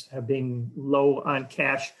Russians, have been low on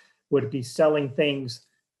cash, would be selling things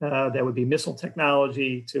that would be missile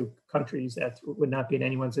technology to countries that would not be in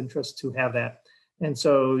anyone's interest to have that. And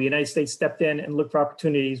so the United States stepped in and looked for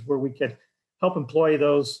opportunities where we could help employ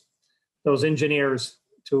those engineers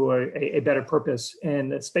to a better purpose.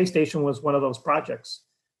 And the space station was one of those projects.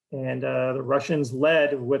 And the Russians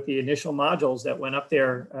led with the initial modules that went up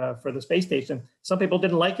there for the space station. Some people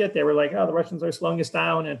didn't like it. They were like, "Oh, the Russians are slowing us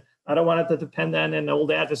down, and I don't want it to depend on an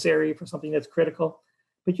old adversary for something that's critical."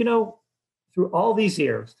 But through all these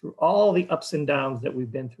years, through all the ups and downs that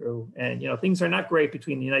we've been through, and things are not great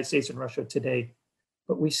between the United States and Russia today,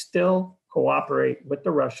 but we still cooperate with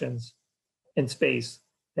the Russians in space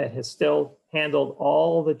that has still handled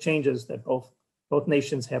all the changes that both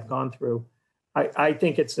nations have gone through. I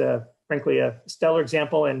think it's frankly a stellar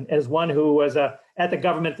example. And as one who was at the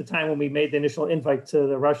government at the time when we made the initial invite to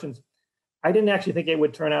the Russians, I didn't actually think it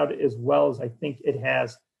would turn out as well as I think it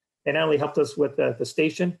has. It not only helped us with the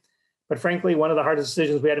station, but frankly, one of the hardest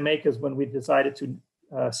decisions we had to make is when we decided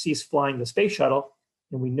to cease flying the space shuttle,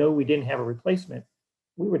 and we know we didn't have a replacement.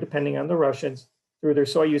 We were depending on the Russians through their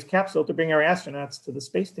Soyuz capsule to bring our astronauts to the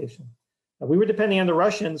space station. We were depending on the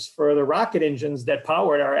Russians for the rocket engines that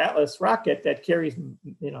powered our Atlas rocket that carries,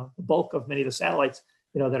 the bulk of many of the satellites,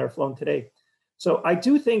 that are flown today. So I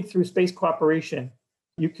do think through space cooperation,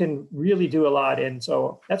 you can really do a lot. And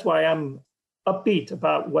so that's why I'm upbeat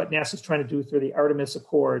about what NASA's trying to do through the Artemis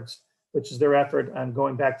Accords, which is their effort on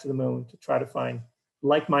going back to the moon to try to find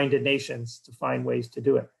like-minded nations to find ways to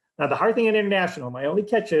do it. Now, the hard thing in international, my only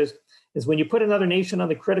catch is when you put another nation on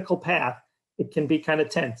the critical path, it can be kind of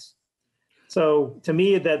tense. So to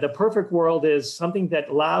me, the perfect world is something that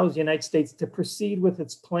allows the United States to proceed with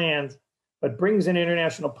its plans, but brings in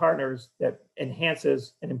international partners that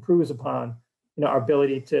enhances and improves upon our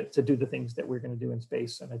ability to do the things that we're going to do in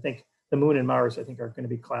space. And I think the moon and Mars, are going to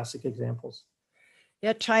be classic examples.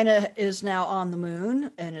 Yeah, China is now on the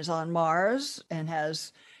moon and is on Mars and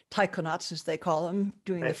has taikonauts, as they call them,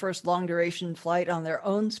 doing the first long duration flight on their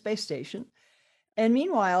own space station. And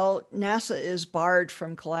meanwhile, NASA is barred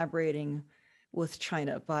from collaborating with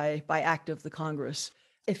China by act of the Congress.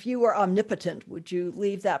 If you were omnipotent, would you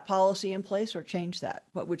leave that policy in place or change that?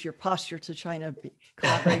 What would your posture to China be,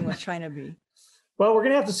 collaborating with China be? Well, we're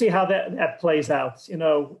going to have to see how that plays out.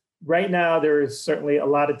 Right now, there is certainly a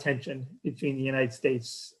lot of tension between the United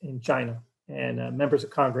States and China. And members of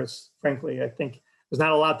Congress, frankly, I think there's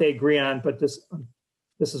not a lot they agree on, but this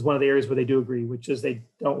is one of the areas where they do agree, which is they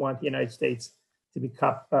don't want the United States to be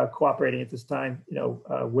cooperating at this time,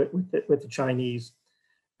 with the Chinese.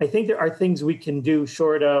 I think there are things we can do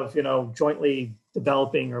short of, jointly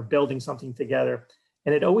developing or building something together.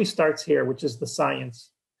 And it always starts here, which is the science.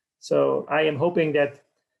 So I am hoping that,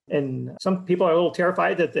 and some people are a little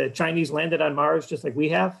terrified that the Chinese landed on Mars just like we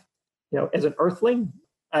have. As an Earthling,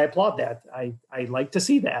 I applaud that. I like to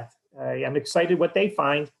see that. I am excited what they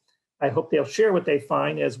find. I hope they'll share what they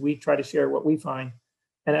find as we try to share what we find.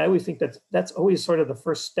 And I always think that's always sort of the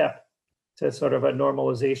first step to sort of a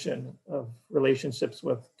normalization of relationships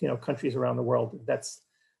with, countries around the world. That's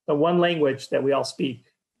the one language that we all speak.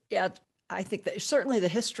 Yeah, I think that certainly the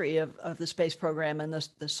history of the space program and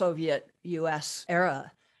the Soviet US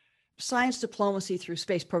era, science diplomacy through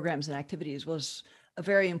space programs and activities was a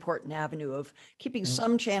very important avenue of keeping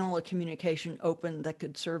some channel of communication open that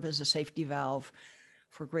could serve as a safety valve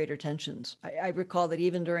for greater tensions. I recall that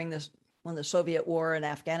even during this, when the Soviet war in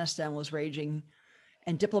Afghanistan was raging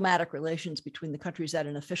and diplomatic relations between the countries at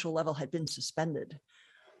an official level had been suspended,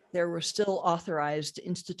 there were still authorized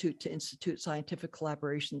institute-to-institute scientific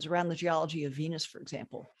collaborations around the geology of Venus, for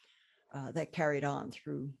example, that carried on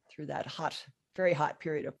through that very hot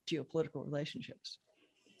period of geopolitical relationships.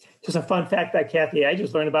 Just a fun fact that, Kathy, I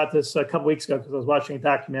just learned about this a couple weeks ago because I was watching a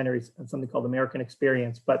documentary on something called American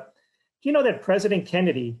Experience. But do you know that President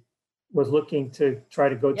Kennedy was looking to try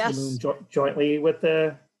to go to the moon jointly with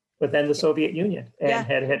the Soviet Union, and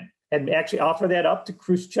had actually offered that up to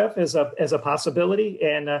Khrushchev as a possibility.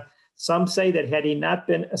 And some say that had he not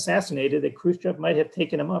been assassinated, that Khrushchev might have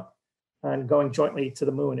taken him up on going jointly to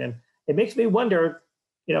the moon. And it makes me wonder,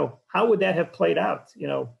 how would that have played out?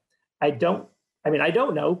 I don't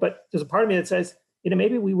know, but there's a part of me that says,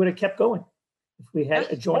 maybe we would have kept going if we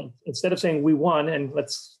had a joint. Instead of saying we won and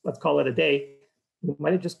let's call it a day, we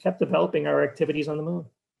might have just kept developing our activities on the moon.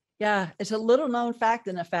 Yeah, it's a little known fact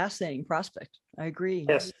and a fascinating prospect. I agree.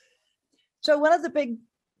 Yes. So one of the big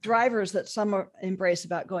drivers that some embrace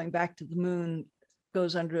about going back to the moon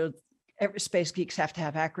goes under, every space geeks have to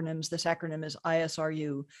have acronyms. This acronym is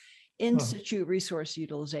ISRU, In-Situ Resource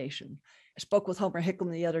Utilization. I spoke with Homer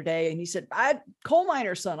Hickman the other day, and he said, coal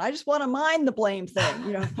miner, son, I just want to mine the blame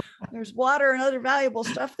thing. There's water and other valuable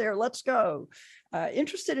stuff there. Let's go.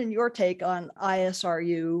 Interested in your take on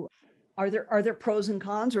ISRU. Are there pros and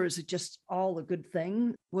cons, or is it just all a good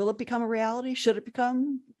thing? Will it become a reality? Should it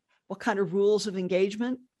become? What kind of rules of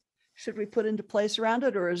engagement should we put into place around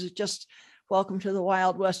it? Or is it just welcome to the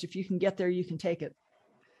Wild West? If you can get there, you can take it.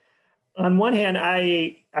 On one hand,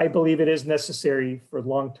 I believe it is necessary for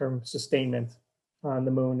long-term sustainment on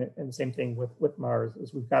the moon, and the same thing with Mars,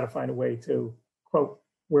 is we've got to find a way to, quote,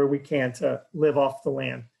 where we can to live off the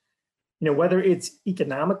land. Whether it's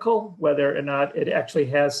economical, whether or not it actually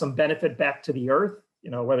has some benefit back to the Earth,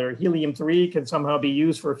 whether helium-3 can somehow be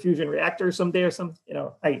used for a fusion reactor someday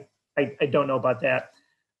or I don't know about that.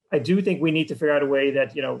 I do think we need to figure out a way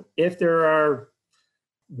that, if there are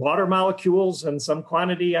water molecules in some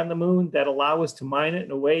quantity on the moon that allow us to mine it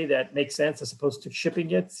in a way that makes sense as opposed to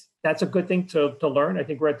shipping it, that's a good thing to learn. I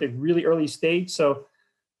think we're at the really early stage. So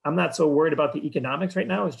I'm not so worried about the economics right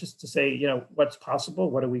now. It's just to say, what's possible?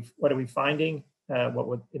 What are we finding? What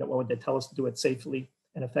would they tell us to do it safely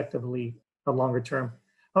and effectively a longer term?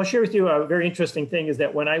 I'll share with you a very interesting thing is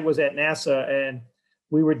that when I was at NASA and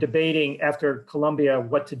we were debating after Columbia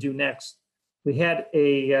what to do next, we had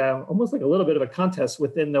almost like a little bit of a contest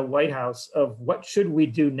within the White House of what should we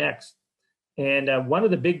do next. And one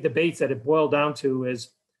of the big debates that it boiled down to is,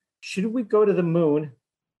 should we go to the moon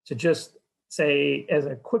to just say as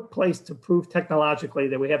a quick place to prove technologically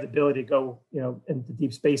that we have the ability to go, into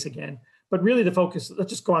deep space again? But really the focus,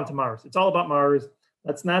 let's just go on to Mars. It's all about Mars.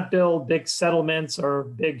 Let's not build big settlements or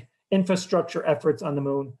big infrastructure efforts on the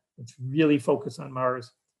moon. Let's really focus on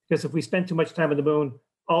Mars. Because if we spend too much time on the moon,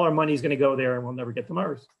 all our money is going to go there and we'll never get to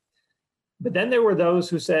Mars. But then there were those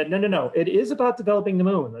who said, no, it is about developing the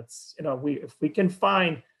moon. Let's, if we can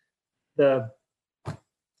find the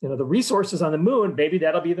resources on the moon, maybe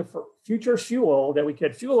that'll be the future fuel that we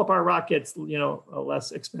could fuel up our rockets,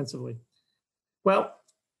 less expensively. Well,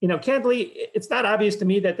 candidly, it's not obvious to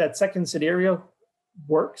me that second scenario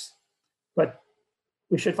works, but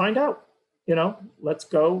we should find out. Let's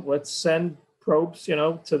go. Let's send probes,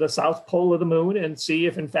 to the south pole of the moon and see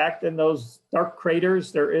if, in fact, in those dark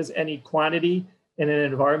craters, there is any quantity in an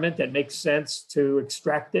environment that makes sense to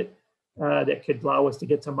extract it, that could allow us to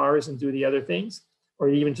get to Mars and do the other things, or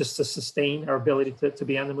even just to sustain our ability to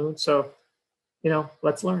be on the moon. So,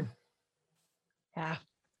 let's learn. Yeah.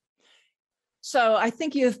 So I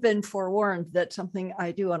think you've been forewarned that something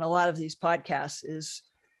I do on a lot of these podcasts is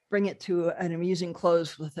bring it to an amusing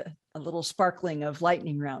close with a little sparkling of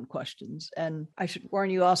lightning round questions. And I should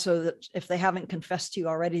warn you also that if they haven't confessed to you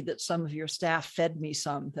already that some of your staff fed me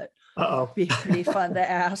some, that would be pretty fun to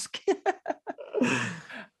ask.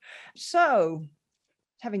 So,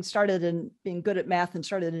 having started in being good at math and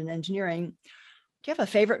started in engineering, do you have a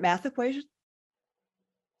favorite math equation?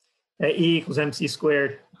 E equals MC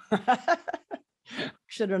squared.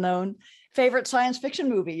 Should have known. Favorite science fiction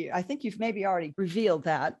movie? I think you've maybe already revealed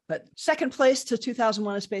that, but second place to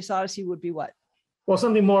 2001: A Space Odyssey would be what? Well,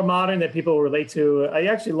 something more modern that people relate to. I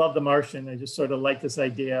actually love The Martian. I just sort of like this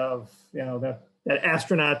idea of, that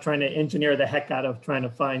astronaut trying to engineer the heck out of trying to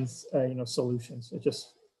find, solutions. It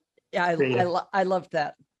just, I loved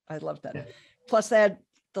that. I loved that. Yeah. Plus, they had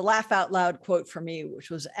the laugh out loud quote for me, which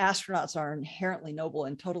was, "Astronauts are inherently noble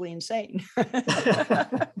and totally insane."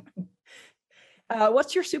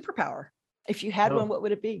 What's your superpower? If you had one, what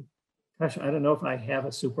would it be? Gosh, I don't know if I have a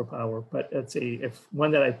superpower, but let's see. If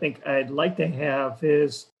one that I think I'd like to have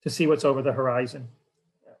is to see what's over the horizon.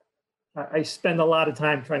 I spend a lot of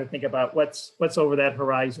time trying to think about what's over that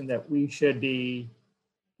horizon that we should be,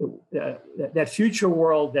 that future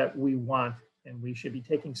world that we want, and we should be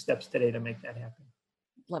taking steps today to make that happen.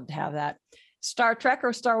 Love to have that. Star Trek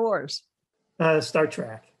or Star Wars? Star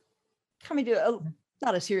Trek. Coming to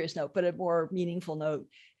not a serious note, but a more meaningful note.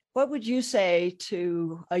 What would you say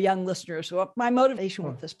to a young listener? So my motivation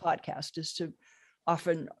with this podcast is to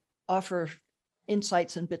often offer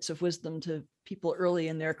insights and bits of wisdom to people early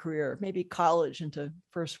in their career, maybe college into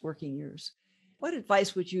first working years. What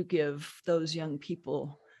advice would you give those young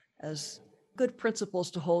people as good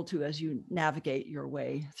principles to hold to as you navigate your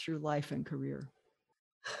way through life and career?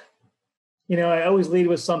 I always lead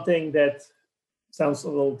with something that sounds a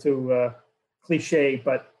little too cliche,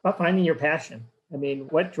 but about finding your passion. I mean,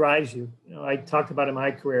 what drives you? I talked about in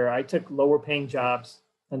my career, I took lower paying jobs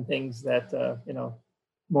and things that,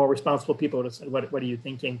 more responsible people would have said, what are you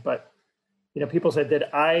thinking? But, people said that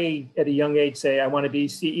I, at a young age, say, I want to be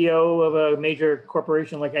CEO of a major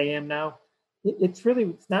corporation like I am now. It's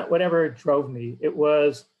not whatever drove me. There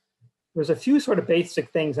was a few sort of basic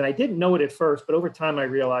things, and I didn't know it at first, but over time I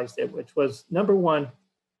realized it, which was, number one,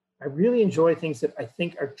 I really enjoy things that I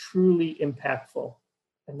think are truly impactful,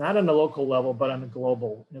 and not on a local level, but on a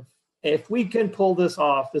global. If we can pull this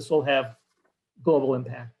off, this will have global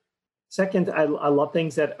impact. Second, I love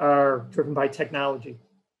things that are driven by technology,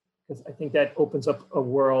 because I think that opens up a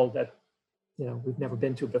world that, we've never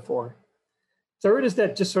been to before. Third is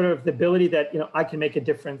that just sort of the ability that, I can make a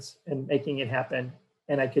difference in making it happen,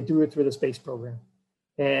 and I could do it through the space program.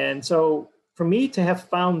 And so for me to have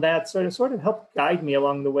found that sort of helped guide me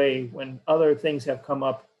along the way when other things have come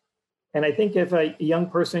up. And I think if a young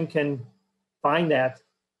person can find that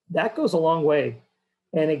goes a long way.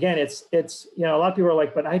 And again, it's a lot of people are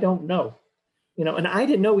like, but I don't know, and I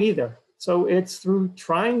didn't know either. So it's through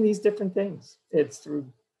trying these different things. It's through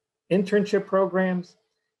internship programs.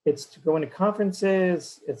 It's to going to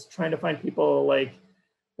conferences. It's trying to find people like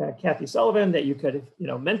Kathy Sullivan that you could,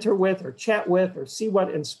 mentor with or chat with, or see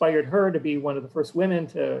what inspired her to be one of the first women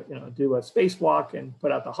to, do a spacewalk and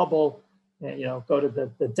put out the Hubble and, go to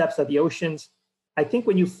the depths of the oceans. I think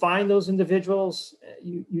when you find those individuals,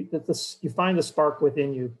 you find the spark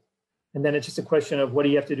within you. And then it's just a question of what do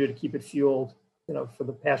you have to do to keep it fueled, for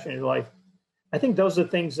the passion in your life. I think those are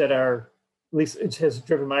things that are, at least it has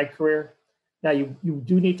driven my career. Now you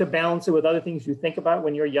do need to balance it with other things you think about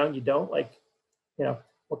when you're young. You don't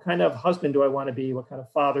what kind of husband do I want to be? What kind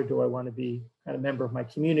of father do I want to be? What kind of member of my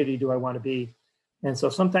community do I want to be? And so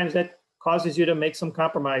sometimes that causes you to make some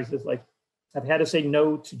compromises. Like I've had to say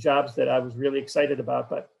no to jobs that I was really excited about,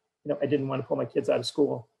 but I didn't want to pull my kids out of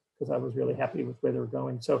school because I was really happy with where they were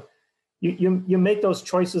going. So you make those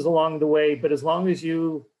choices along the way, but as long as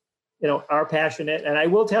you are passionate, and I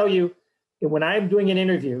will tell you, when I'm doing an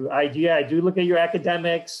interview, I do look at your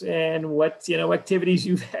academics and what activities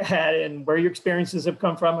you've had and where your experiences have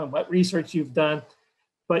come from and what research you've done.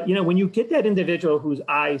 But when you get that individual whose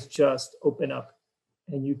eyes just open up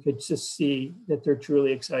and you could just see that they're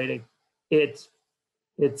truly exciting, it's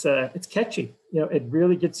catchy. It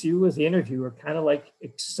really gets you as the interviewer kind of like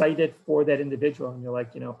excited for that individual, and you're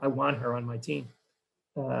like, I want her on my team.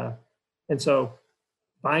 And so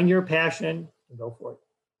find your passion and go for it.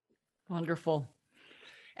 Wonderful.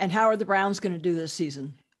 And how are the Browns going to do this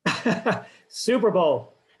season? Super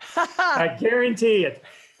Bowl. I guarantee it.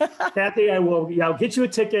 Kathy, I'll get you a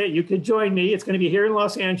ticket. You can join me. It's going to be here in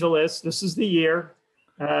Los Angeles. This is the year.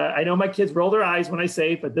 I know my kids roll their eyes when I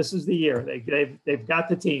say it, but this is the year. They've got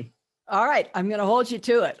the team. All right. I'm going to hold you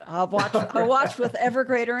to it. I'll watch with ever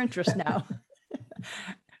greater interest now.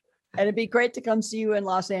 And it'd be great to come see you in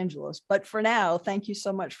Los Angeles. But for now, thank you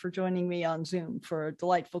so much for joining me on Zoom for a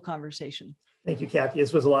delightful conversation. Thank you, Kathy.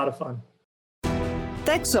 This was a lot of fun.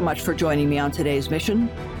 Thanks so much for joining me on today's mission.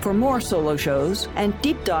 For more solo shows and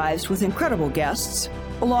deep dives with incredible guests,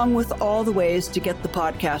 along with all the ways to get the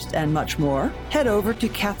podcast and much more, head over to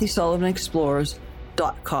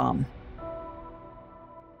KathySullivanExplores.com.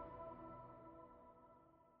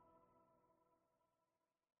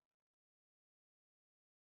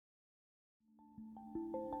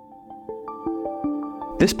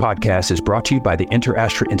 This podcast is brought to you by the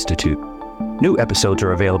Inter-Astra Institute. New episodes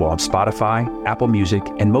are available on Spotify, Apple Music,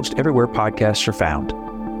 and most everywhere podcasts are found.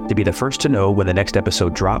 To be the first to know when the next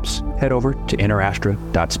episode drops, head over to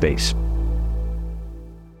interastra.space.